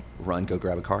 and go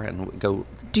grab a car, and go.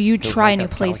 Do you try a new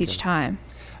place each time?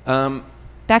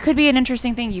 That could be an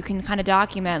interesting thing. You can kind of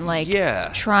document,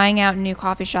 trying out new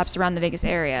coffee shops around the Vegas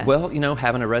area. Well,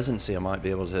 having a residency, I might be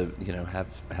able to,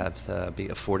 be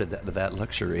afforded that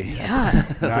luxury. Yeah.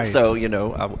 Nice. So,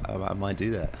 I might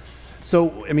do that.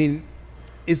 So, I mean,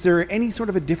 is there any sort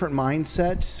of a different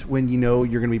mindset when you're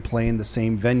going to be playing the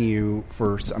same venue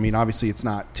for? I mean, obviously it's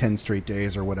not 10 straight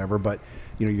days or whatever, but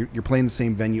you're playing the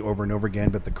same venue over and over again.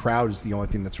 But the crowd is the only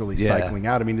thing that's really cycling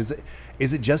out. I mean, is it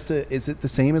the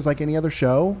same as like any other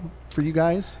show for you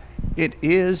guys? It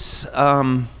is.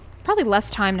 Probably less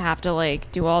time to have to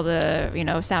do all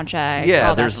the sound check. Yeah,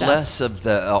 all there's that less of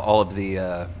all of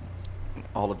the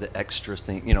extra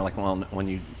things. Like when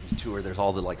you tour, there's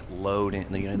all the load-in.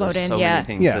 There's so many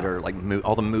things that are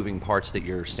all the moving parts that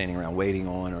you're standing around waiting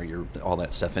on, or all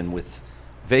that stuff. And with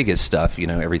Vegas stuff,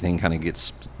 everything kind of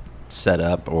gets set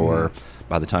up, or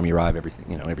by the time you arrive,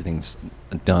 everything's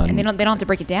done. And they don't have to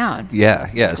break it down. Yeah.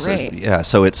 That's great.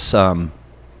 So it's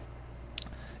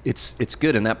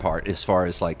good in that part as far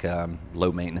as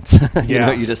low maintenance.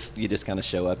 You just kind of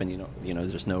show up, and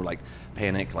there's no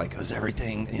panic, is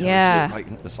everything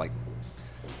it's like.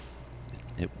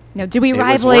 No, did we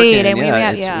arrive late? And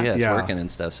it's working and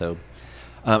stuff. So,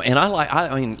 and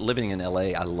I mean, living in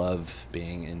LA, I love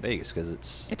being in Vegas because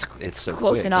it's so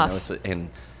close quick, enough. And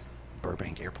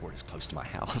Burbank Airport is close to my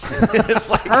house. It's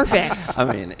perfect. I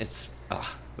mean, it's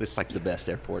like the best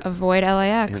airport. Avoid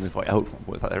LAX.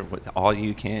 With all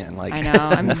you can. I know.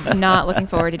 I'm not looking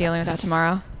forward to dealing with that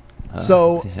tomorrow.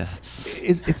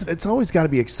 It's always got to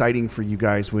be exciting for you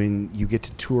guys when you get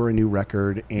to tour a new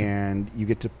record and you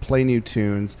get to play new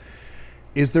tunes.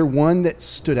 Is there one that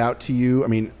stood out to you? I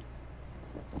mean,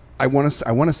 I want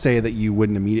to say that you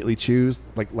wouldn't immediately choose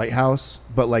Lighthouse,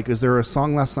 but is there a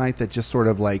song last night that just sort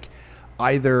of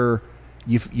either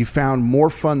you found more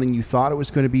fun than you thought it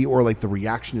was going to be, or like the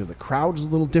reaction to the crowd was a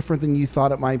little different than you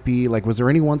thought it might be? Like, was there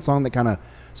any one song that kind of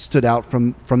stood out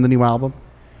from the new album?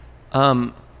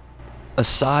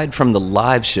 Aside from the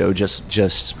live show,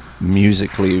 just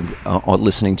musically,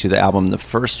 listening to the album, the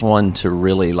first one to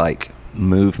really like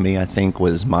move me, I think,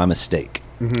 was "My Mistake."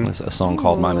 Mm-hmm. It was a song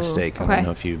called "My Mistake." I don't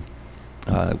know if you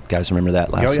guys remember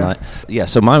that last night. Yeah,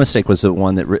 so "My Mistake" was the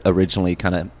one that originally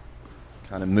kind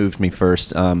of moved me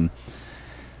first, and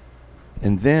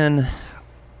then,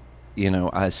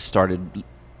 I started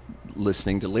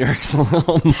listening to lyrics a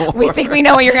little more. We think we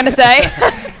know what you're going to say.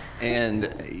 And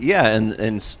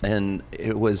and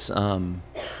it was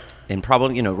and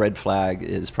probably Red Flag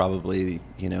is probably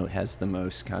has the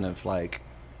most kind of like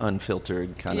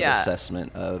unfiltered kind of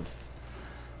assessment of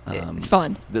it's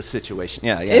fun, the situation.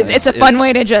 It's a fun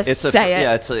way to just say it.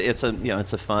 Yeah,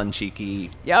 it's a fun,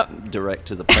 cheeky, direct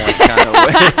to the point kind of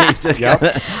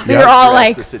way. We were all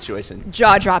like the situation.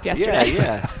 Jaw drop yesterday.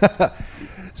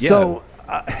 So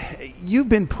you've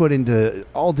been put into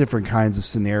all different kinds of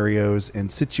scenarios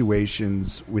and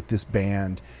situations with this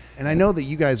band, and I know that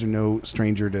you guys are no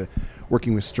stranger to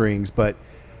working with strings, but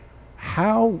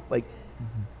how like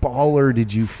baller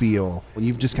did you feel when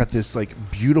you've just got this like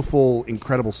beautiful,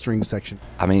 incredible string section?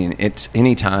 I mean, it's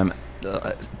anytime.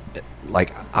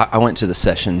 Like I went to the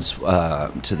sessions,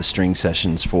 to the string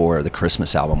sessions for the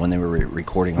Christmas album when they were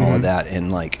recording all of that,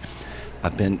 and like.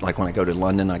 I've been like when I go to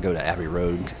London, I go to Abbey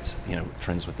Road,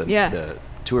 friends with the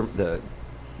tour, the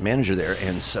manager there,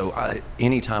 and so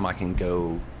anytime I can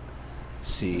go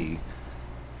see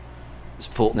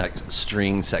full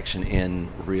string section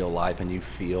in real life, and you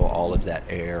feel all of that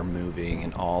air moving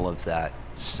and all of that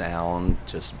sound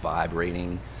just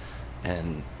vibrating,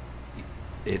 and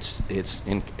it's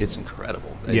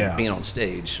incredible. Yeah, being on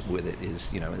stage with it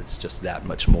is it's just that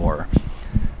much more.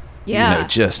 Yeah,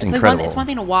 just it's incredible. It's one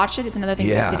thing to watch it; it's another thing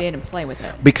to sit in and play with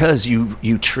it. Because you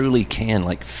truly can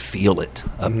like feel it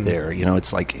up there.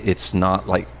 It's like it's not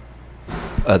like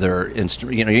other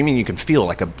instruments. You can feel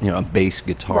like a bass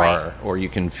guitar, or you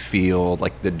can feel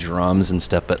like the drums and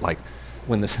stuff. But like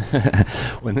when the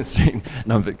string,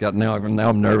 now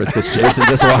I'm nervous because Jason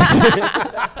just walked in.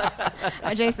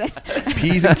 Hi, Jason.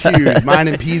 P's and Q's, mine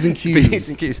and P's and Q's. P's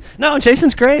and Q's. No,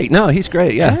 Jason's great. No, he's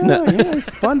great. Yeah, he's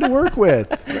fun to work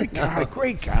with.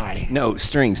 Great guy. No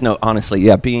strings. No,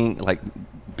 honestly, being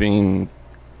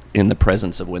in the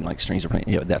presence of when like strings are playing.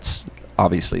 That's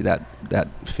obviously that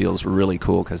feels really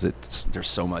cool because there's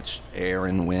so much air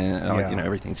and wind.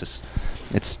 Everything's just.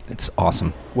 It's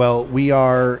awesome. Well, we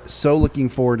are so looking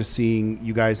forward to seeing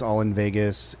you guys all in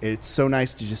Vegas. It's so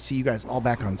nice to just see you guys all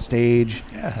back on stage.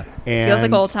 Yeah. Feels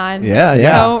like old times. Yeah, it's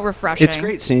so refreshing. It's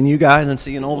great seeing you guys and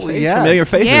seeing old familiar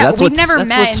faces. Yeah, we've never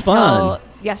met until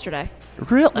yesterday.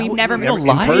 Really? We've never met in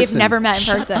person. We've never met in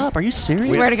person. Shut up. Are you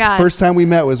serious? Swear to God. First time we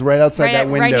met was right outside that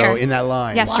window in that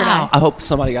line. Yesterday. Wow. I hope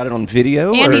somebody got it on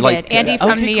video. Andy or did. Andy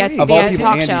from the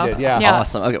talk Andy show. Did, yeah.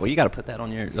 Awesome. Okay, well, you got to put that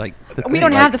on your we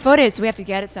don't have the footage, so we have to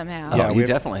get it somehow. Yeah, you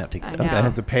definitely have to get it. I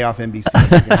have to pay off NBC.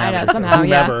 I know, somehow,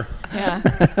 whomever.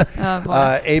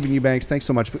 Yeah. Aben, Eubanks, thanks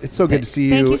so much. It's so good to see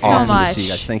you. Thank you so awesome much. to see you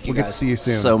guys. Thank you We'll guys get to see you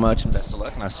soon. so much, and best of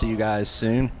luck, and I'll see you guys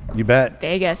soon. You bet.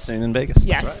 Vegas. Soon in Vegas.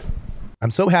 Yes. That's right. I'm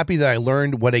so happy that I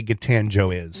learned what a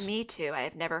gatanjo is. Me too. I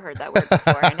have never heard that word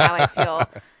before, and now I feel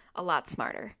a lot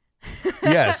smarter.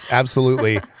 Yes,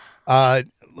 absolutely.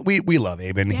 We love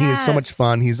Aben. He is so much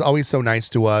fun. He's always so nice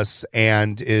to us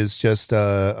and is just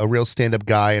a real stand-up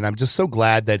guy. And I'm just so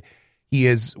glad that he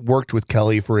has worked with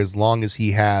Kelly for as long as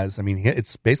he has. I mean,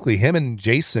 it's basically him and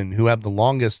Jason who have the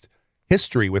longest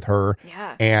history with her.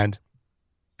 Yeah. And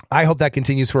I hope that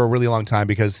continues for a really long time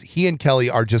because he and Kelly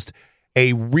are just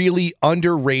a really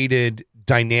underrated,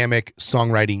 dynamic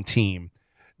songwriting team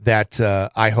that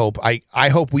I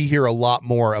hope we hear a lot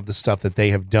more of the stuff that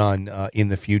they have done in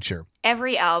the future.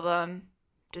 Every album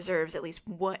deserves at least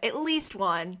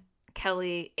one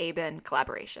Kelly Aben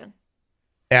collaboration.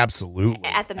 Absolutely.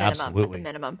 At the minimum. Absolutely. At the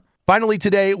minimum. Finally,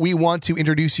 today we want to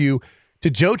introduce you to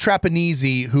Joe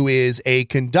Trapanese, who is a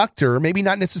conductor, maybe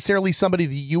not necessarily somebody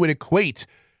that you would equate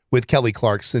with Kelly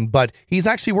Clarkson, but he's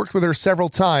actually worked with her several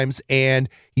times, and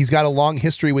he's got a long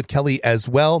history with Kelly as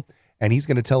well, and he's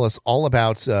going to tell us all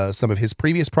about some of his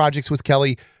previous projects with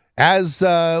Kelly. As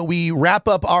we wrap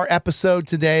up our episode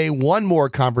today, one more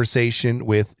conversation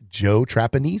with Joe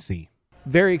Trapanese.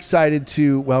 Very excited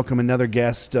to welcome another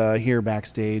guest here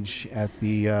backstage at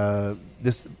the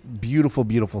this beautiful,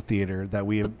 beautiful theater that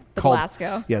we have called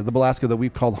Belasco. Yeah, the Belasco that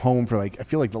we've called home for I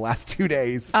feel like the last 2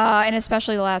 days. And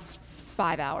especially the last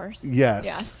 5 hours.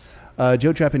 Yes.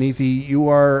 Joe Trapanese, you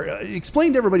are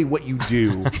explain to everybody what you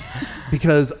do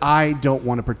because I don't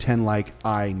want to pretend like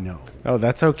I know. Oh,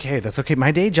 that's okay. That's okay. My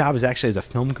day job is actually as a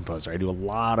film composer. I do a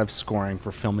lot of scoring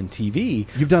for film and TV.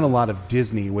 You've done a lot of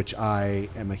Disney, which I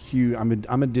am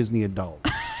I'm a Disney adult.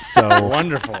 So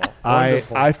Wonderful.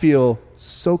 I feel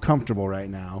so comfortable right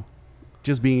now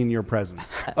just being in your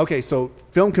presence. Okay, so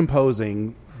film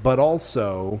composing, but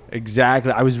also...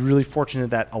 Exactly. I was really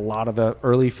fortunate that a lot of the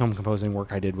early film composing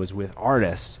work I did was with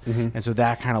artists. And so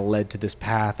that kind of led to this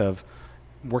path of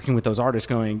working with those artists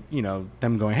going,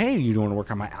 them going, hey, you want to work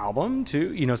on my album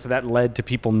too? So that led to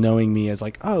people knowing me as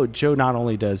like, oh, Joe not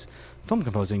only does film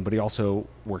composing, but he also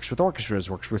works with orchestras,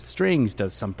 works with strings,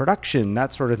 does some production,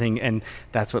 that sort of thing. And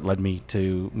that's what led me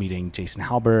to meeting Jason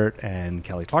Halbert and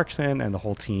Kelly Clarkson and the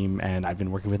whole team. And I've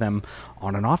been working with them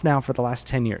on and off now for the last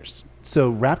 10 years. So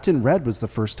Wrapped in Red was the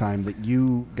first time that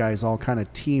you guys all kind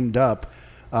of teamed up.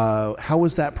 How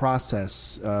was that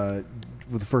process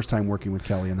for the first time working with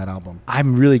Kelly on that album?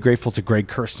 I'm really grateful to Greg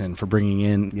Kirsten for bringing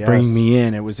me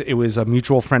in. It was a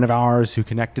mutual friend of ours who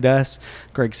connected us.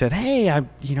 Greg said, "Hey, I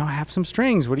have some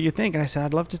strings. What do you think?" And I said,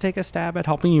 "I'd love to take a stab at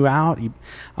helping you out."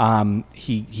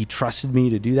 He trusted me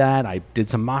to do that. I did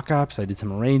some mock-ups. I did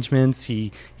some arrangements.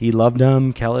 He loved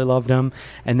them. Kelly loved them.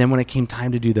 And then when it came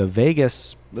time to do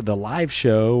the live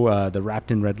show, the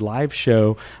Wrapped in Red live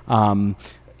show,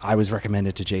 I was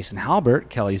recommended to Jason Halbert,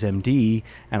 Kelly's MD,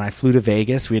 and I flew to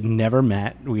Vegas. We had never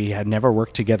met. We had never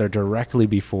worked together directly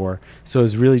before. So it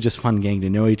was really just fun getting to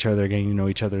know each other, getting to know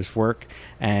each other's work.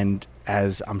 And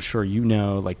as I'm sure you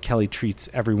know, like Kelly treats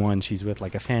everyone she's with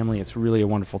like a family. It's really a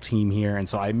wonderful team here. And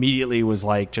so I immediately was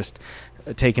like just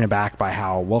taken aback by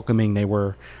how welcoming they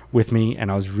were with me.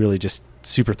 And I was really just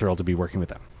super thrilled to be working with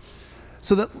them.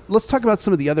 So let's talk about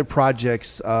some of the other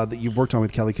projects that you've worked on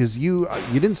with Kelly, because you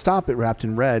didn't stop at Wrapped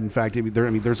in Red. In fact,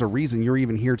 there's a reason you're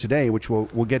even here today, which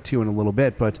we'll get to in a little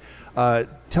bit. But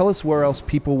tell us where else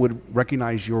people would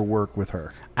recognize your work with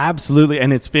her. Absolutely,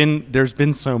 and there's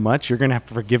been so much. You're gonna have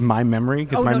to forgive my memory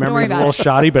because my memory is a little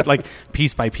shoddy. But like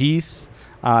Piece by Piece,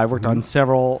 I worked on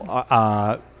several.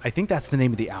 I think that's the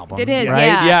name of the album. It is,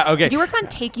 right? yeah. Okay. Did you work on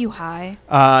Take You High?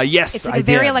 Yes, it's like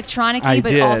very electronic-y,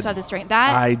 but also had the string.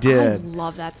 I did. I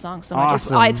love that song so much.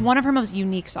 Awesome. It's one of her most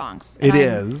unique songs. It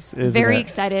is. Very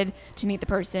excited to meet the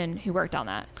person who worked on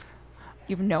that.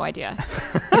 You have no idea.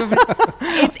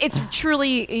 It's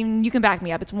truly, you can back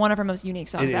me up. It's one of her most unique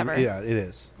songs ever. Yeah, it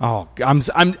is. Oh,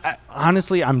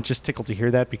 honestly, I'm just tickled to hear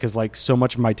that because like so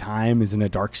much of my time is in a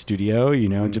dark studio,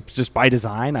 just by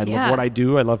design. I love what I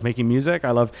do. I love making music.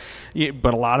 But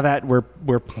a lot of that we're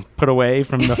put away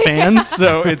from the fans.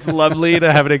 So it's lovely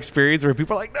to have an experience where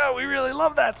people are like, no, we really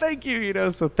love that. Thank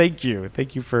you. So thank you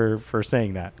for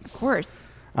saying that. Of course.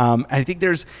 I think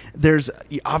there's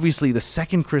obviously the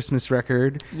second Christmas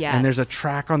record, and there's a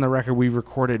track on the record we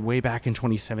recorded way back in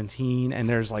 2017, and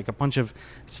there's like a bunch of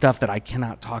stuff that I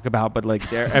cannot talk about, but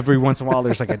like every once in a while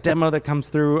there's like a demo that comes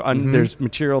through, and there's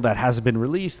material that hasn't been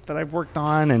released that I've worked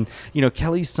on, and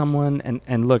Kelly's someone,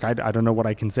 and look, I don't know what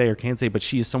I can say or can't say, but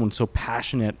she is someone so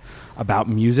passionate about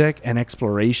music and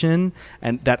exploration,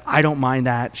 and that I don't mind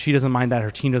that, she doesn't mind that,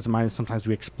 her team doesn't mind it. Sometimes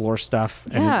we explore stuff,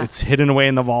 and it's hidden away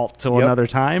in the vault till another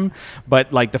time.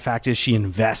 But like the fact is she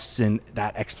invests in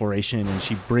that exploration, and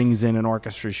she brings in an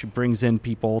orchestra, she brings in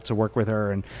people to work with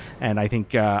her, and I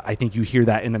think you hear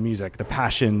that in the music, the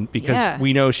passion, because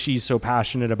we know she's so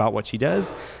passionate about what she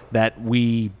does that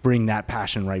we bring that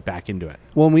passion right back into it.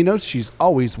 Well, we know she's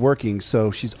always working,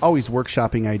 so she's always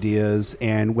workshopping ideas,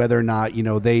 and whether or not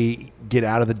they get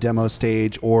out of the demo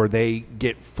stage or they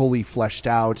get fully fleshed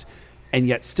out and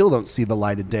yet still don't see the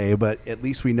light of day, but at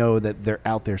least we know that they're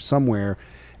out there somewhere.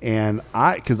 And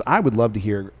because I would love to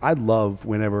hear, I love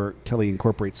whenever Kelly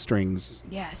incorporates strings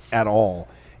at all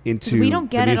into we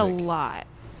don't get the it a music. lot.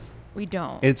 We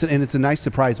don't. It's a nice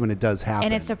surprise when it does happen.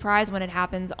 And it's a surprise when it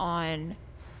happens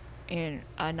in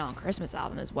a non-Christmas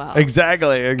album as well.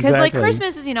 Exactly. Because like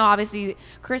Christmas is, obviously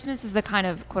Christmas is the kind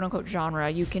of quote unquote genre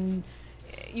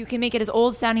you can make it as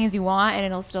old sounding as you want, and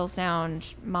it'll still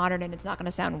sound modern, and it's not going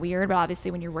to sound weird. But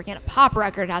obviously, when you're working on a pop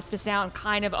record, it has to sound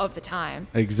kind of the time.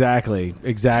 Exactly.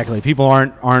 People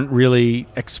aren't really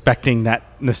expecting that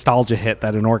nostalgia hit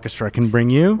that an orchestra can bring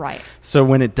you. Right. So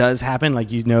when it does happen,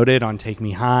 like you noted on "Take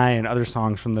Me High" and other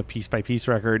songs from the Piece by Piece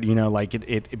record, like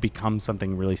it becomes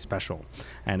something really special,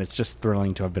 and it's just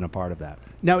thrilling to have been a part of that.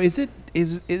 Now, is it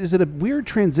a weird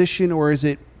transition, or is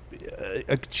it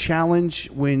a challenge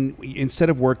when instead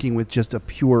of working with just a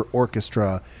pure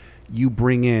orchestra, you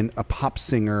bring in a pop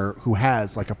singer who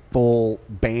has like a full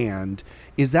band.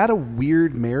 Is that a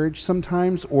weird marriage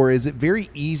sometimes, or is it very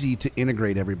easy to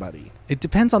integrate everybody? It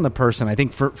depends on the person. I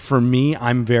think for me,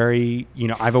 I'm very,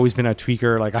 I've always been a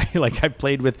tweaker. I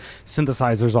played with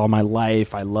synthesizers all my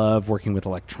life. I love working with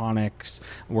electronics,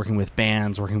 working with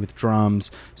bands, working with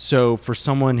drums. So for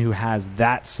someone who has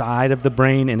that side of the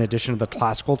brain, in addition to the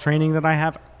classical training that I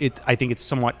have, I think it's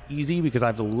somewhat easy because I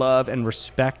have the love and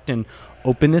respect and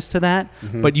openness to that.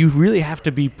 Mm-hmm. But you really have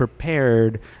to be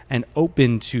prepared and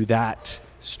open to that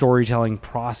storytelling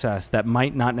process that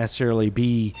might not necessarily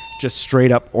be just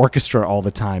straight up orchestra all the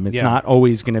time. It's not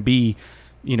always going to be,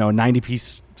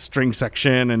 90-piece string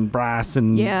section and brass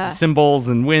and cymbals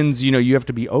and winds. You have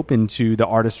to be open to the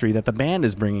artistry that the band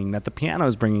is bringing, that the piano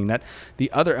is bringing, that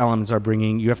the other elements are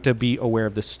bringing. You have to be aware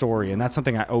of the story. And that's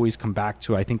something I always come back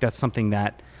to. I think that's something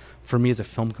that, for me as a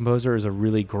film composer, is a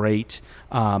really great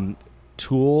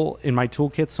tool in my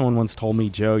toolkit. Someone once told me,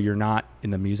 Joe, you're not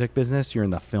in the music business, you're in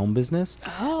the film business.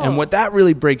 And what that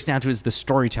really breaks down to is the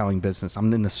storytelling business.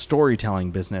 I'm in the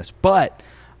storytelling business, but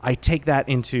I take that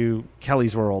into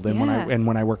Kelly's world. And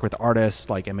when I work with artists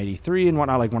like M83 and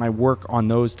whatnot, like when I work on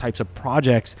those types of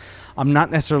projects, I'm not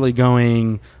necessarily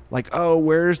going like, oh,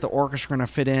 where's the orchestra going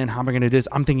to fit in? How am I going to do this?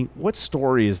 I'm thinking, what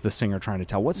story is the singer trying to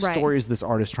tell? What story is this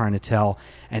artist trying to tell?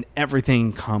 And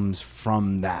everything comes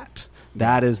from that.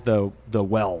 That is the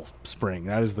wellspring.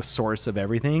 That is the source of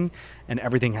everything, and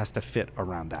everything has to fit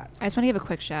around that. I just want to give a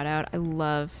quick shout out. I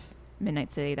love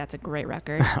Midnight City. That's a great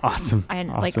record. Awesome.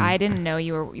 I didn't know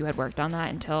you had worked on that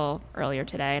until earlier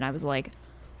today, and I was like,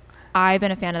 I've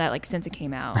been a fan of that since it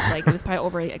came out. Like it was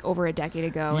probably over a decade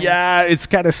ago. Yeah, it's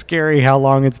kind of scary how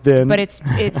long it's been. But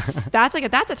that's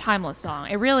a timeless song.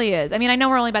 It really is. I mean, I know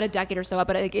we're only about a decade or so up,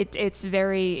 but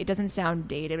it doesn't sound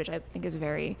dated, which I think is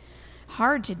very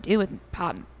hard to do with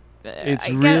pop. It's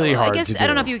really hard to do. I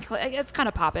don't know if it's kind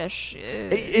of popish.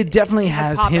 It definitely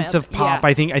has hints of pop.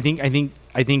 Yeah.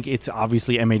 I think it's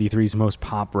obviously M83's most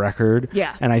pop record.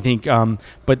 Yeah. And I think,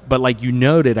 but like you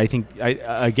noted, I think,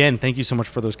 again, thank you so much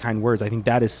for those kind words. I think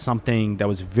that is something that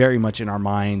was very much in our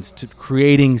minds, to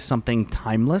creating something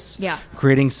timeless. Yeah.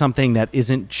 Creating something that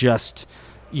isn't just,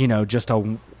 just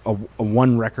a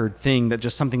one record thing, that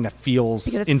just something that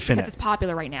feels infinite. Because it's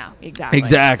popular right now.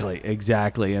 Exactly.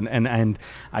 And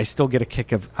I still get a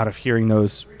kick out of hearing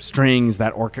those strings,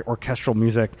 that orchestral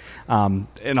music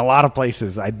in a lot of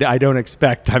places. I don't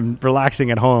expect. I'm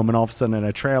relaxing at home and all of a sudden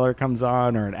a trailer comes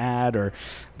on, or an ad, or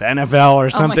the NFL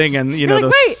or something, and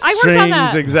those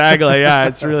strings. Exactly. Yeah,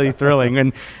 it's really thrilling.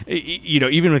 And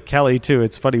even with Kelly too,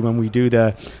 it's funny when we do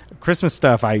the Christmas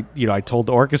stuff. I told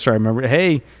the orchestra, I remember,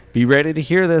 hey, be ready to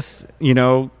hear this,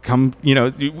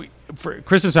 for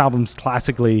Christmas albums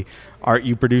classically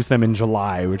you produce them in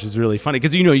July, which is really funny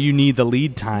because, you need the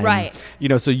lead time. Right.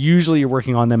 So usually you're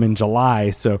working on them in July.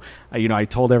 So, I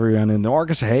told everyone in the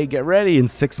orchestra, hey, get ready. In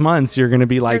 6 months, you're going to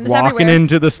be like walking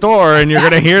into the store and you're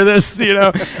going to hear this,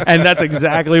 and that's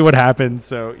exactly what happened.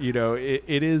 So,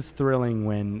 it is thrilling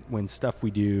when stuff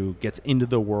we do gets into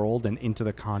the world and into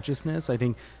the consciousness. I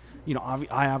think,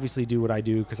 I obviously do what I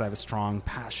do because I have a strong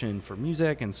passion for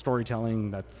music and storytelling.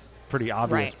 That's pretty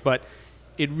obvious. Right. But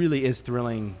it really is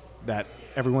thrilling that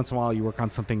every once in a while you work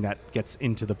on something that gets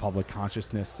into the public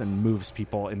consciousness and moves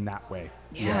people in that way.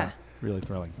 Yeah. Really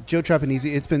thrilling. Joe Trapanese,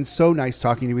 it's been so nice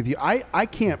talking with you. I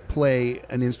can't play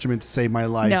an instrument to save my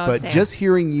life, but just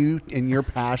hearing you and your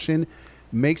passion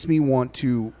makes me want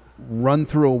to run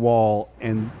through a wall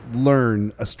and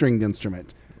learn a stringed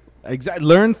instrument. Exactly.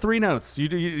 Learn 3 notes.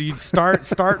 You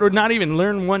start or not even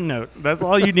learn 1 note. That's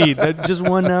all you need. Just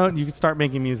 1 note. You can start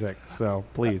making music. So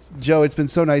please, Joe, it's been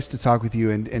so nice to talk with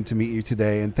you and to meet you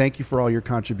today. And thank you for all your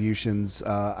contributions.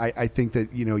 I think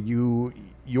that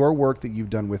your work that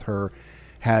you've done with her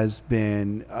has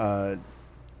been. I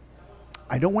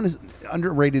don't want to.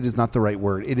 Underrated is not the right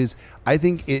word. It is. I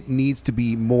think it needs to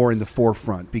be more in the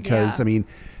forefront because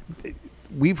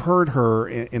we've heard her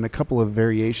in a couple of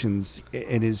variations, and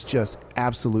it is just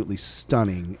absolutely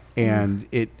stunning. And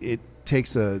it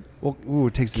takes a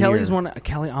it takes.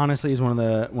 Kelly honestly is one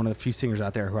of the few singers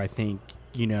out there who I think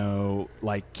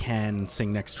can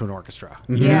sing next to an orchestra.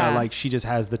 Mm-hmm. She just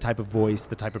has the type of voice,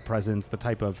 the type of presence, the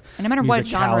type of and no matter what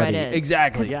genre it is.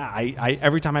 Exactly. Yeah. I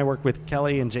every time I work with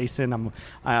Kelly and Jason,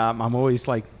 I'm always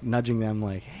nudging them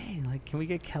hey, can we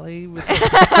get Kelly with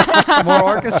more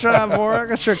orchestra?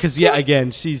 Because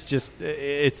again, she's just,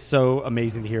 it's so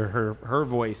amazing to hear her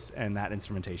voice and that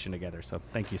instrumentation together. So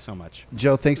thank you so much.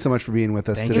 Joe, thanks so much for being with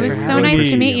us today. It was so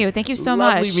nice to meet you. Thank you so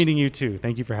much. Lovely meeting you too.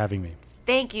 Thank you for having me.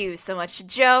 Thank you so much to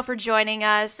Joe for joining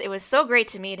us. It was so great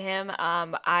to meet him.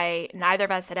 Neither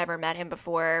of us had ever met him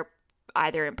before.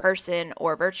 either in person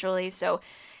or virtually. So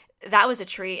that was a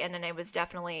treat. And then it was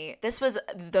definitely, this was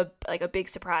a big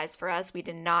surprise for us. We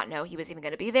did not know he was even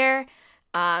going to be there.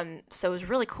 So it was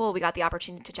really cool. We got the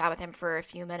opportunity to chat with him for a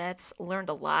few minutes, learned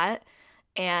a lot.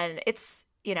 And it's,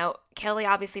 Kelly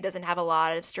obviously doesn't have a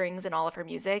lot of strings in all of her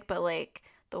music, but like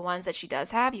the ones that she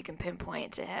does have, you can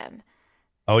pinpoint to him.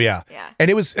 Oh, yeah. Yeah. And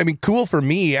it was, cool for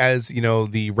me as,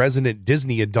 the resident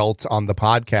Disney adult on the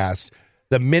podcast.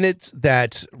 The minute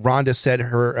that Rhonda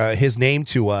said his name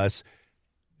to us,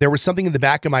 there was something in the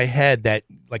back of my head that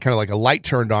kind of like a light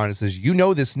turned on and says,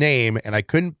 this name. And I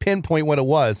couldn't pinpoint what it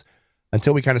was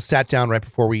until we kind of sat down right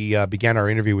before we began our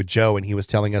interview with Joe. And he was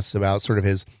telling us about sort of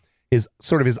his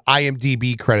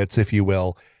IMDb credits, if you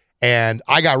will. And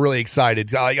I got really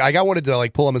excited. I wanted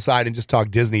to pull him aside and just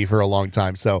talk Disney for a long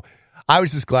time. So I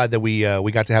was just glad that we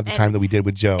got to have the time that we did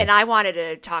with Joe. And I wanted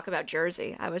to talk about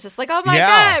Jersey. I was just like, oh my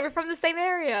God, we're from the same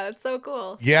area. It's so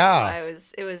cool. Yeah.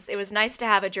 So it was nice to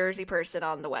have a Jersey person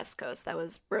on the West Coast. That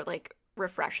was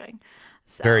refreshing.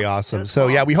 So, very awesome. So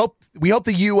cool. Yeah, we hope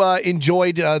that you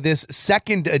enjoyed this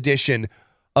second edition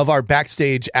of our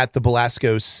Backstage at the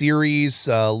Belasco series,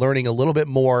 learning a little bit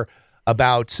more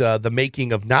about the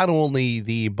making of not only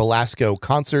the Belasco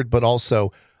concert, but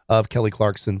also of Kelly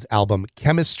Clarkson's album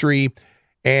Chemistry.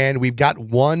 And we've got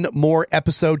one more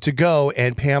episode to go.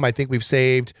 And Pam, I think we've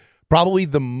saved probably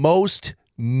the most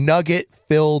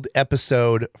nugget-filled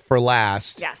episode for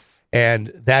last. Yes.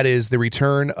 And that is the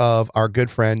return of our good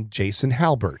friend Jason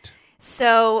Halbert.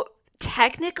 So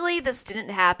technically this didn't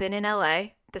happen in LA.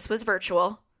 This was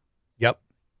virtual. Yep.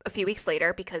 A few weeks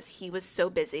later because he was so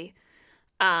busy.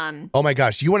 Oh my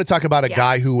gosh. You want to talk about a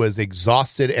guy who was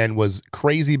exhausted and was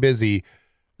crazy busy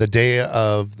the day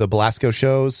of the Belasco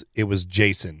shows? It was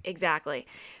Jason. Exactly.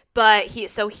 But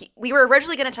we were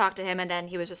originally going to talk to him, and then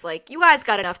he was just like, you guys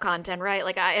got enough content, right?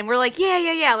 And we're like,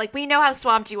 yeah. Like, we know how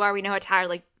swamped you are. We know how tired.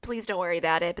 Like, please don't worry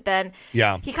about it. But then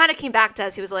he kind of came back to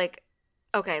us. He was like,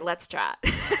 okay, let's chat.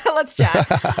 Let's chat.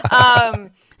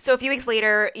 So a few weeks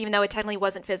later, even though it technically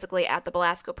wasn't physically at the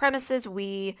Belasco premises,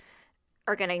 we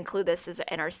are going to include this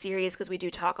in our series because we do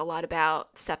talk a lot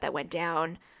about stuff that went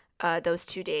down those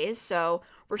 2 days. So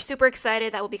we're super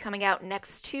excited. That will be coming out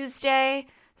next Tuesday.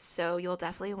 So you'll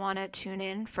definitely want to tune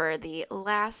in for the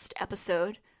last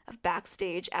episode of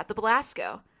Backstage at the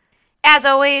Belasco. As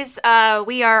always,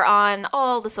 we are on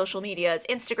all the social medias,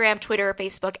 Instagram, Twitter,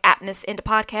 Facebook, at Miss Into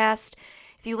Podcast.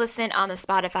 If you listen on the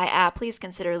Spotify app, please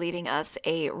consider leaving us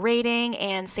a rating.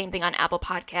 And same thing on Apple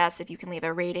Podcasts. If you can leave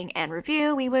a rating and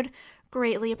review, we would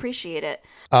greatly appreciate it.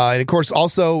 And of course,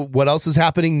 also, what else is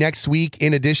happening next week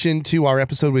in addition to our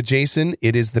episode with Jason?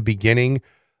 It is the beginning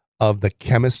of the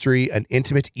Chemistry, an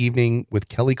intimate evening with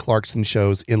Kelly Clarkson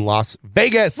shows in Las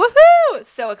Vegas. Woohoo!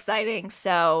 So exciting.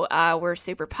 So we're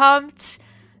super pumped.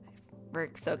 We're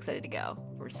so excited to go.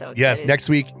 We're so excited. Yes, next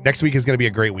week is going to be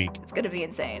a great week. It's going to be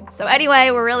insane. So anyway,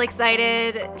 we're really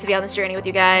excited to be on this journey with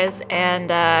you guys,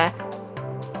 and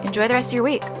enjoy the rest of your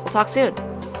week. We'll talk soon.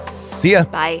 See ya.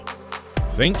 Bye.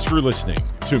 Thanks for listening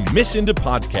to Miss Into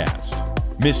Podcast.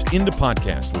 Miss Into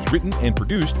Podcast was written and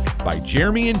produced by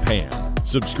Jeremy and Pam.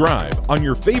 Subscribe on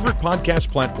your favorite podcast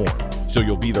platform so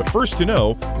you'll be the first to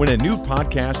know when a new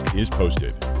podcast is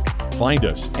posted. Find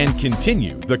us and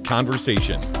continue the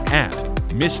conversation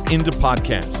at Miss Into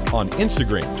Podcast on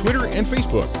Instagram, Twitter, and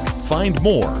Facebook. Find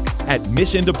more at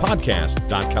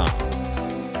missintopodcast.com.